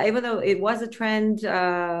why, yeah, even though it was a trend,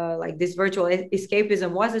 like this virtual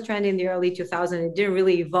escapism was a trend in the early 2000s, it didn't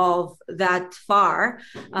really evolve that far.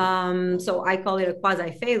 So I call it a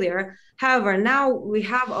quasi-failure. However, now we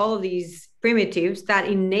have all of these primitives that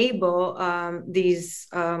enable these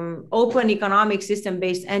open economic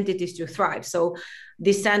system-based entities to thrive. So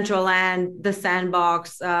Decentraland, the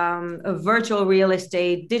sandbox, virtual real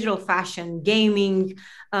estate, digital fashion, gaming,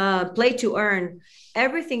 play to earn,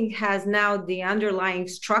 everything has now the underlying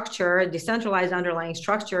structure, decentralized underlying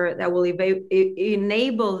structure that will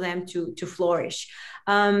enable them to flourish.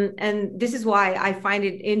 And this is why I find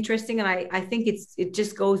it interesting. And I think it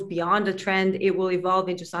just goes beyond a trend. It will evolve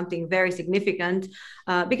into something very significant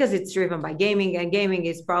because it's driven by gaming, and gaming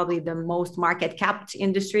is probably the most market capped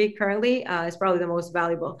industry currently. It's probably the most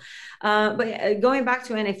valuable. But going back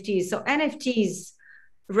to NFTs, so NFTs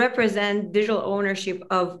represent digital ownership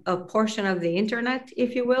of a portion of the internet,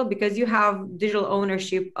 if you will, because you have digital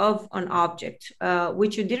ownership of an object,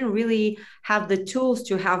 which you didn't really have the tools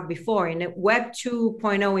to have before. In a Web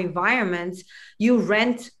 2.0 environment, you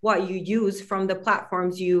rent what you use from the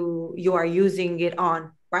platforms you are using it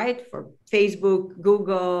on, right? For Facebook,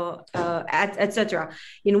 Google, etc.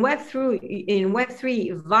 In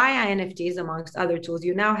Web3, via NFTs, amongst other tools,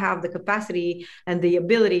 you now have the capacity and the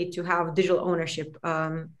ability to have digital ownership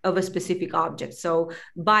of a specific object. So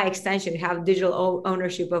by extension, you have digital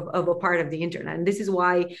ownership of a part of the internet. And this is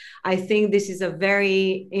why I think this is a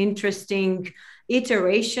very interesting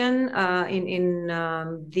iteration in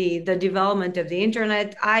the development of the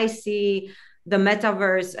internet. I see the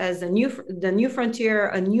metaverse as the new frontier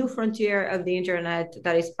of the internet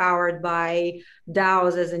that is powered by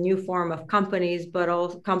DAOs as a new form of companies, but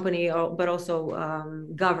also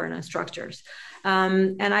governance structures.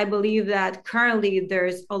 And I believe that currently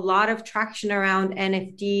there's a lot of traction around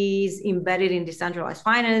NFTs embedded in decentralized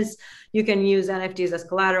finance. You can use NFTs as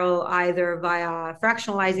collateral either via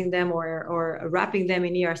fractionalizing them or wrapping them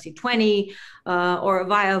in ERC20 or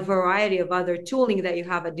via a variety of other tooling that you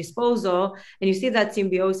have at disposal. And you see that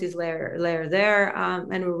symbiosis layer there.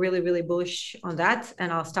 And we're really, really bullish on that.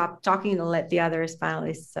 And I'll stop talking and let the other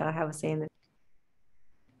panelists have a say in it.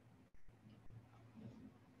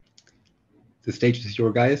 The stage is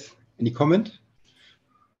your guys. Any comment?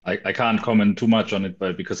 I can't comment too much on it,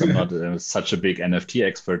 but because I'm not such a big NFT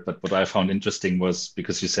expert. But what I found interesting was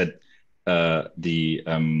because you said the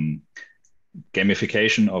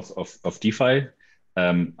gamification of DeFi.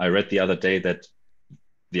 I read the other day that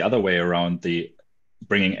the other way around, the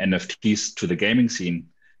bringing NFTs to the gaming scene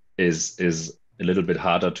is a little bit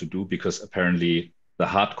harder to do, because apparently the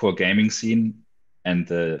hardcore gaming scene and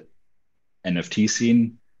the NFT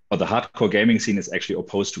scene, or the hardcore gaming scene, is actually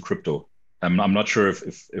opposed to crypto. I'm not sure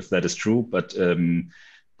if that is true, but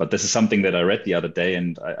this is something that I read the other day,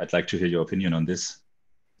 and I'd like to hear your opinion on this.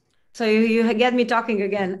 So you get me talking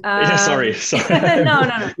again. Yeah, sorry.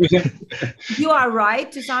 No. You are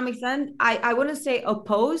right to some extent. I wouldn't say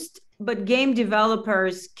opposed. but game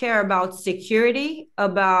developers care about security,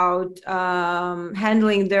 about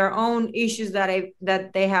handling their own issues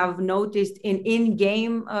that they have noticed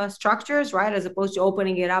in-game structures, right? As opposed to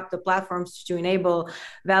opening it up the platforms to enable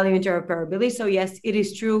value interoperability. So yes, it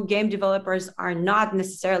is true. Game developers are not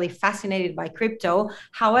necessarily fascinated by crypto.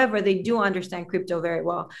 However, they do understand crypto very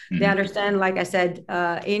well. Mm-hmm. They understand, like I said,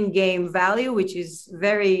 in-game value, which is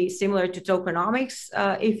very similar to tokenomics,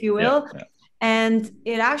 if you will. Yeah. And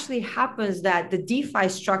it actually happens that the DeFi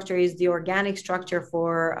structure is the organic structure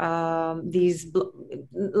for these,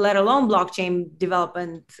 let alone blockchain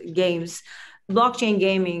development games, blockchain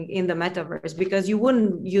gaming in the metaverse, because you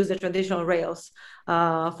wouldn't use the traditional rails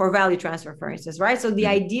for value transfer, for instance, right? So the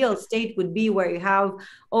ideal state would be where you have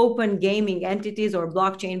open gaming entities or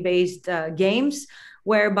blockchain-based games,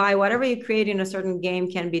 whereby whatever you create in a certain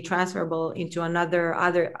game can be transferable into another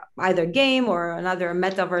either game or another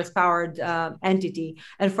metaverse powered entity.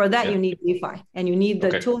 And for that, you need DeFi, and you need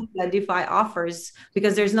the tool that DeFi offers,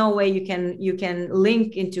 because there's no way you can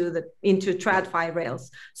link into TradFi rails.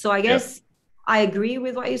 So I guess I agree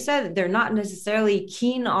with what you said. They're not necessarily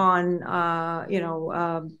keen on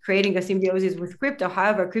creating a symbiosis with crypto.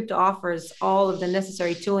 However, crypto offers all of the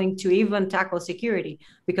necessary tooling to even tackle security,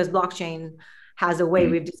 because blockchain has a way,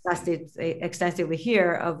 we've discussed it extensively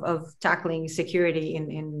here, of tackling security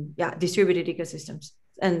in distributed ecosystems.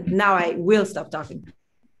 And now I will stop talking.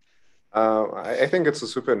 I think it's a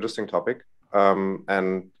super interesting topic.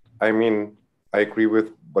 And I mean, I agree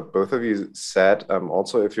with what both of you said.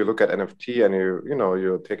 Also, if you look at NFT and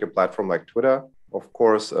you take a platform like Twitter, of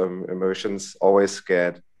course, emotions always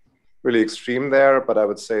get really extreme there. But I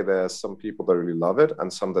would say there's some people that really love it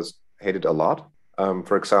and some that hate it a lot.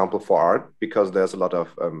 For example, for art, because there's a lot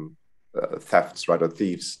of thefts, right, or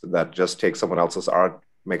thieves that just take someone else's art,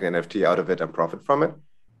 make an NFT out of it and profit from it.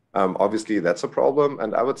 Obviously, that's a problem.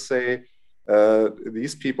 And I would say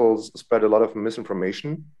these people spread a lot of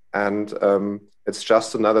misinformation. And it's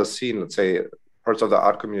just another scene, let's say, parts of the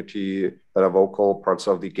art community that are vocal, parts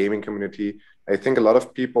of the gaming community. I think a lot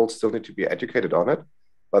of people still need to be educated on it.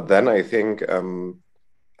 But then I think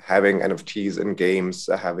having NFTs in games,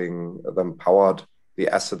 having them powered the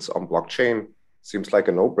assets on blockchain seems like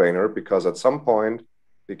a no-brainer, because at some point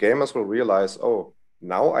the gamers will realize, oh,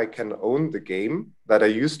 now I can own the game that I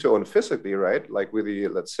used to own physically, right? Like with the,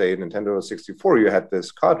 let's say, Nintendo 64, you had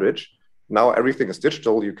this cartridge. Now everything is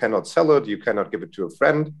digital. You cannot sell it. You cannot give it to a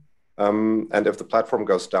friend. And if the platform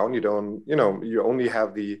goes down, you don't, you only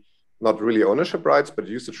have the not really ownership rights, but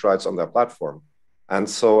usage rights on their platform. And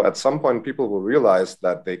so at some point, people will realize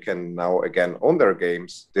that they can now, again, own their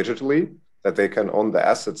games digitally, that they can own the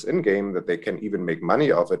assets in-game, that they can even make money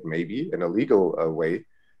of it, maybe in a legal way.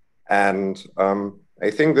 And I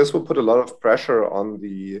think this will put a lot of pressure on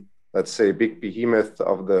the, let's say, big behemoth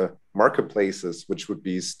of the marketplaces, which would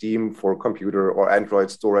be Steam for computer or Android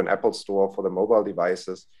store and Apple store for the mobile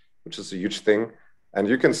devices, which is a huge thing. And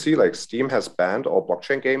you can see like Steam has banned all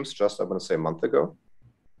blockchain games just, I want to say, a month ago.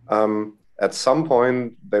 At some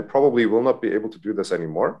point, they probably will not be able to do this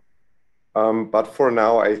anymore. But for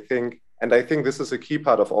now, I think this is a key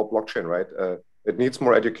part of all blockchain, right? It needs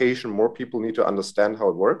more education. More people need to understand how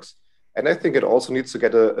it works. And I think it also needs to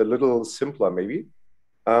get a little simpler, maybe.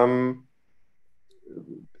 That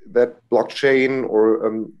blockchain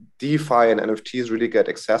or DeFi and NFTs really get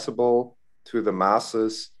accessible to the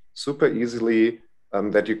masses super easily,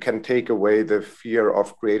 that you can take away the fear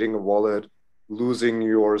of creating a wallet, losing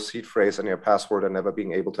your seed phrase and your password and never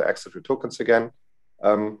being able to access your tokens again.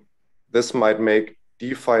 This might make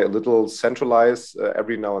DeFi a little centralized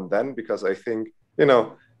every now and then, because I think,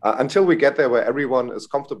 until we get there where everyone is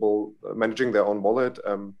comfortable managing their own wallet,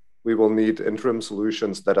 we will need interim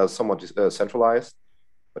solutions that are somewhat centralized.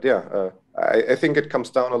 But yeah, I think it comes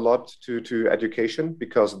down a lot to education,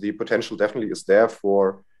 because the potential definitely is there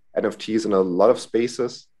for NFTs in a lot of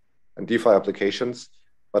spaces and DeFi applications.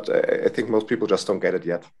 But I think most people just don't get it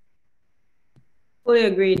yet. Fully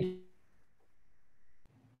agreed.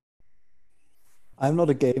 I'm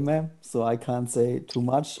not a gamer, so I can't say too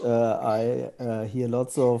much. I hear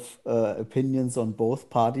lots of opinions on both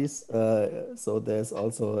parties. So there's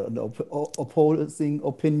also an opposing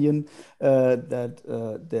opinion that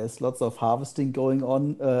there's lots of harvesting going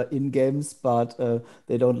on in games, but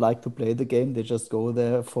they don't like to play the game. They just go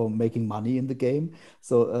there for making money in the game.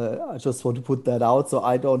 So I just want to put that out. So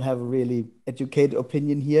I don't have a really educated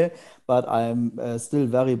opinion here, but I'm still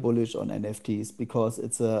very bullish on NFTs, because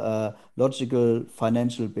it's a logical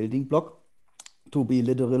financial building block to be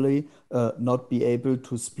literally not be able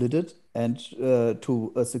to split it and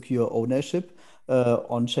to secure ownership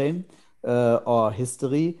on chain. or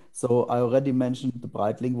history. So I already mentioned the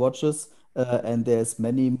Breitling watches, and there's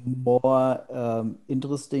many more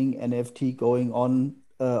interesting NFT going on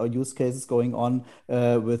or use cases going on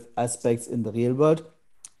with aspects in the real world.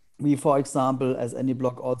 We, for example, as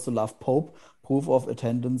AnyBlock, also love Pope, proof of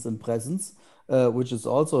attendance and presence, which is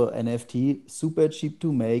also NFT, super cheap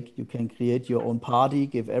to make. You can create your own party,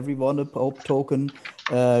 give everyone a Pope token,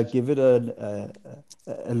 give it a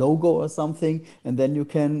logo or something, and then you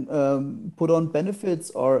can put on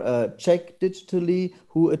benefits or check digitally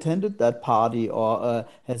who attended that party or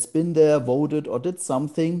has been there, voted, or did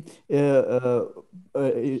something in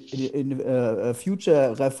a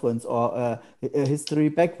future reference or a history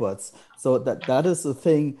backwards. So that is a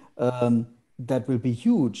thing that will be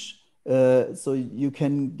huge. So you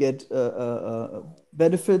can get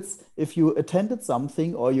benefits if you attended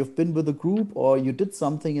something or you've been with a group or you did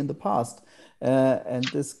something in the past. And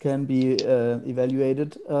this can be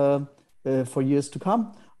evaluated for years to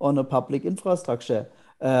come on a public infrastructure.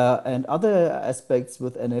 And other aspects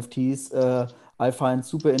with NFTs, I find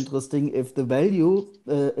super interesting if the value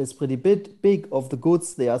is pretty big of the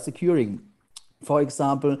goods they are securing. For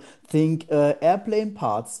example, think airplane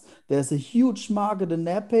parts. There's a huge market in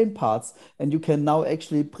airplane parts, and you can now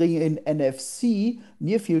actually bring in NFC,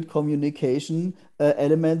 near field communication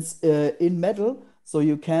elements in metal. So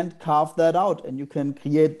you can carve that out, and you can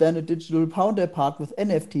create then a digital counterpart with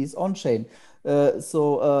NFTs on chain.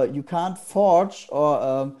 So you can't forge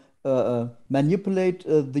or manipulate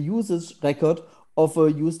the usage record of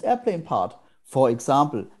a used airplane part, for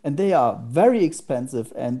example, and they are very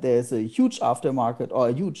expensive, and there's a huge aftermarket or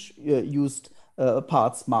a huge used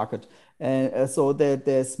parts market. And so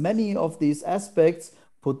there's many of these aspects.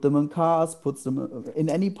 Put them in cars, put them in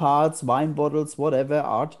any parts, wine bottles, whatever,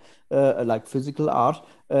 art, like physical art.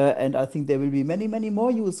 And I think there will be many, many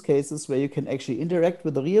more use cases where you can actually interact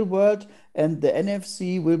with the real world, and the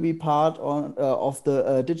NFC will be part of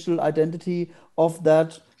the digital identity of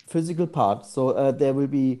that physical part. So there will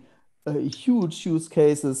be huge use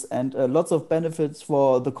cases and lots of benefits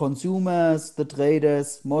for the consumers, the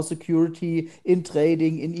traders, more security in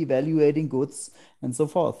trading, in evaluating goods, and so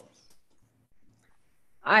forth.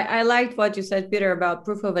 I liked what you said, Peter, about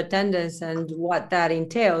proof of attendance and what that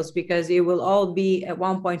entails, because it will all be at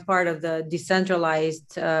one point part of the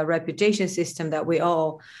decentralized reputation system that we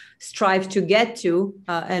all strive to get to,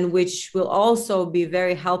 and which will also be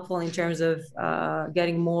very helpful in terms of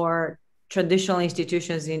getting more traditional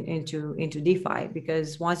institutions into DeFi,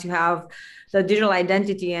 because once you have the digital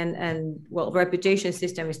identity and reputation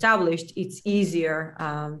system established, it's easier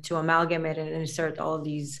to amalgamate and insert all of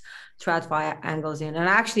these TradFi angles in. And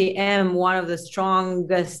I actually am one of the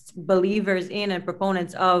strongest believers in and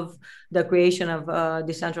proponents of the creation of a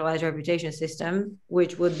decentralized reputation system,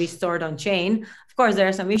 which would be stored on chain. Of course, there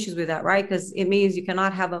are some issues with that, right? Because it means you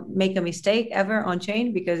cannot make a mistake ever on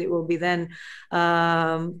chain, because it will be then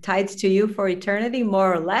tied to you for eternity,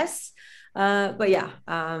 more or less. But yeah,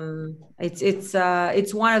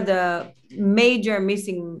 it's one of the major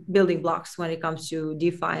missing building blocks when it comes to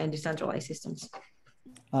DeFi and decentralized systems.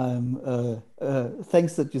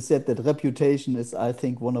 Thanks that you said that. Reputation is, I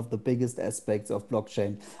think, one of the biggest aspects of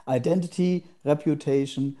blockchain. Identity,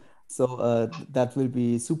 reputation. So that will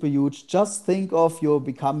be super huge. Just think of you're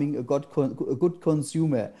becoming a good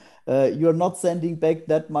consumer. You're not sending back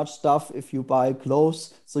that much stuff if you buy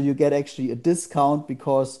clothes, so you get actually a discount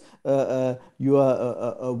because you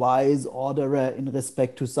are a wise orderer in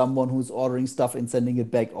respect to someone who's ordering stuff and sending it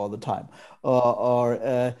back all the time.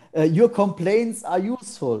 Or your complaints are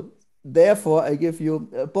useful. Therefore, I give you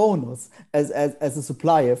a bonus as a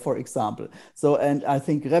supplier, for example. So, and I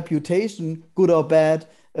think reputation, good or bad,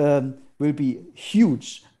 will be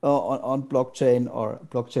huge on blockchain, or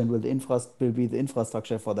blockchain will be the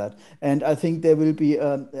infrastructure for that. And I think there will be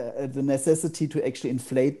the necessity to actually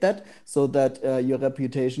inflate that, so that your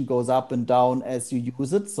reputation goes up and down as you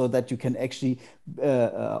use it, so that you can actually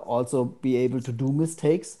also be able to do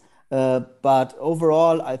mistakes. But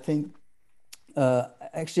overall, I think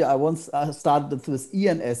actually, I once started with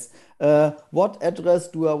ENS. What address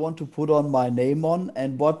do I want to put on my name on,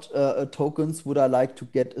 and what tokens would I like to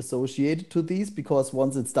get associated to these? Because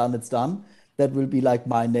once it's done, it's done. That will be like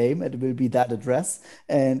my name. It will be that address.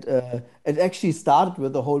 And it actually started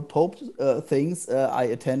with the whole Pope things. I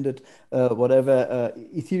attended whatever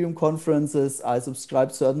Ethereum conferences. I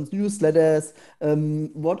subscribed certain newsletters.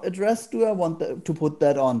 What address do I want to put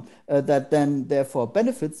that on? That then therefore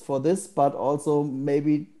benefits for this, but also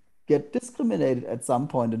maybe get discriminated at some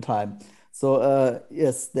point in time. So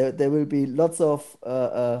yes, there will be lots of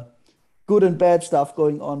good and bad stuff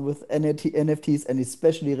going on with NFTs, and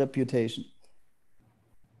especially reputation.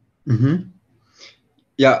 Mm-hmm.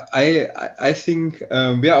 Yeah, I think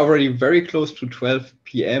we are already very close to 12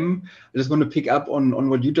 p.m. I just want to pick up on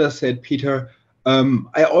what you just said, Peter.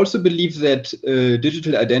 I also believe that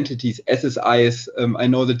digital identities, SSIs, I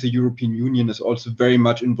know that the European Union is also very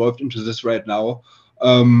much involved into this right now.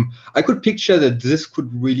 I could picture that this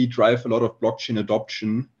could really drive a lot of blockchain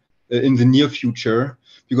adoption in the near future,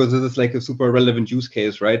 because this is like a super relevant use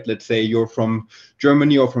case, right? Let's say you're from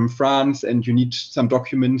Germany or from France and you need some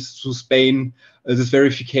documents to Spain, this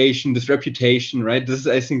verification, this reputation, right? This is,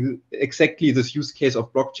 I think, exactly this use case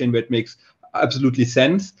of blockchain where it makes absolutely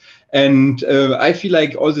sense. And I feel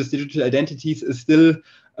like all these digital identities is still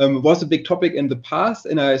was a big topic in the past,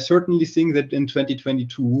 and I certainly think that in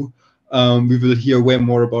 2022 we will hear way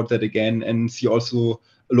more about that again and see also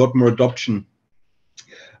a lot more adoption.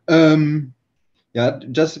 Yeah,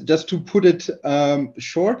 just to put it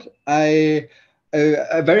short, I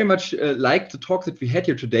very much like the talk that we had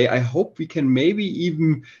here today. I hope we can maybe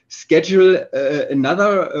even schedule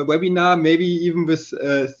another webinar, maybe even with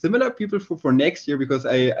similar people for next year, because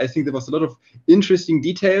I think there was a lot of interesting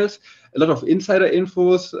details, a lot of insider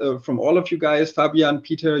infos from all of you guys, Fabian,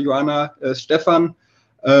 Peter, Joanna, Stefan.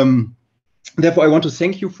 Therefore, I want to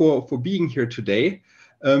thank you for being here today.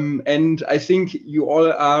 And I think you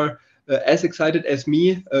all are as excited as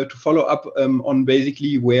me to follow up on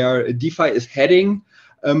basically where DeFi is heading.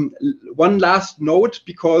 One last note,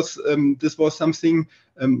 because this was something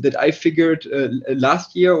that I figured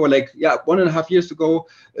last year, or 1.5 years ago.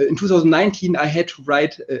 In 2019, I had to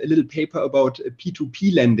write a little paper about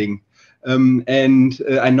P2P lending. And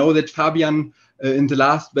I know that Fabian in the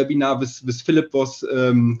last webinar with Philip was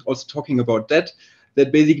also talking about that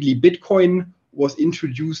basically Bitcoin was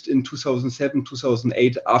introduced in 2007,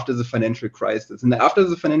 2008 after the financial crisis. And after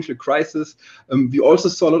the financial crisis, we also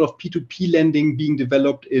saw a lot of P2P lending being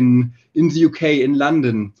developed in the UK, in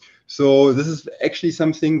London. So this is actually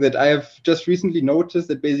something that I have just recently noticed,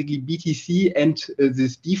 that basically BTC and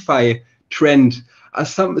this DeFi trend are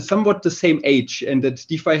somewhat the same age, and that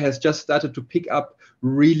DeFi has just started to pick up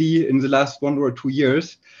really in the last 1 or 2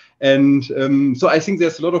 years. And so I think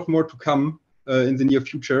there's a lot of more to come in the near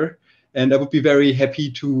future. And I would be very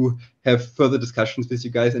happy to have further discussions with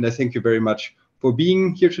you guys. And I thank you very much for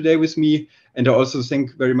being here today with me. And I also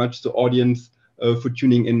thank very much the audience for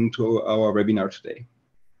tuning in to our webinar today.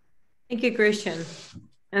 Thank you, Christian.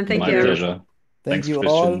 And thank My you. pleasure. Thank Thanks, you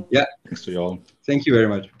Christian. all. Yeah. Thanks to you all. Thank you very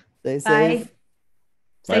much. Stay Bye. safe.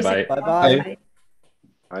 Stay Bye-bye. safe. Bye-bye.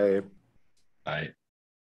 Bye. Bye.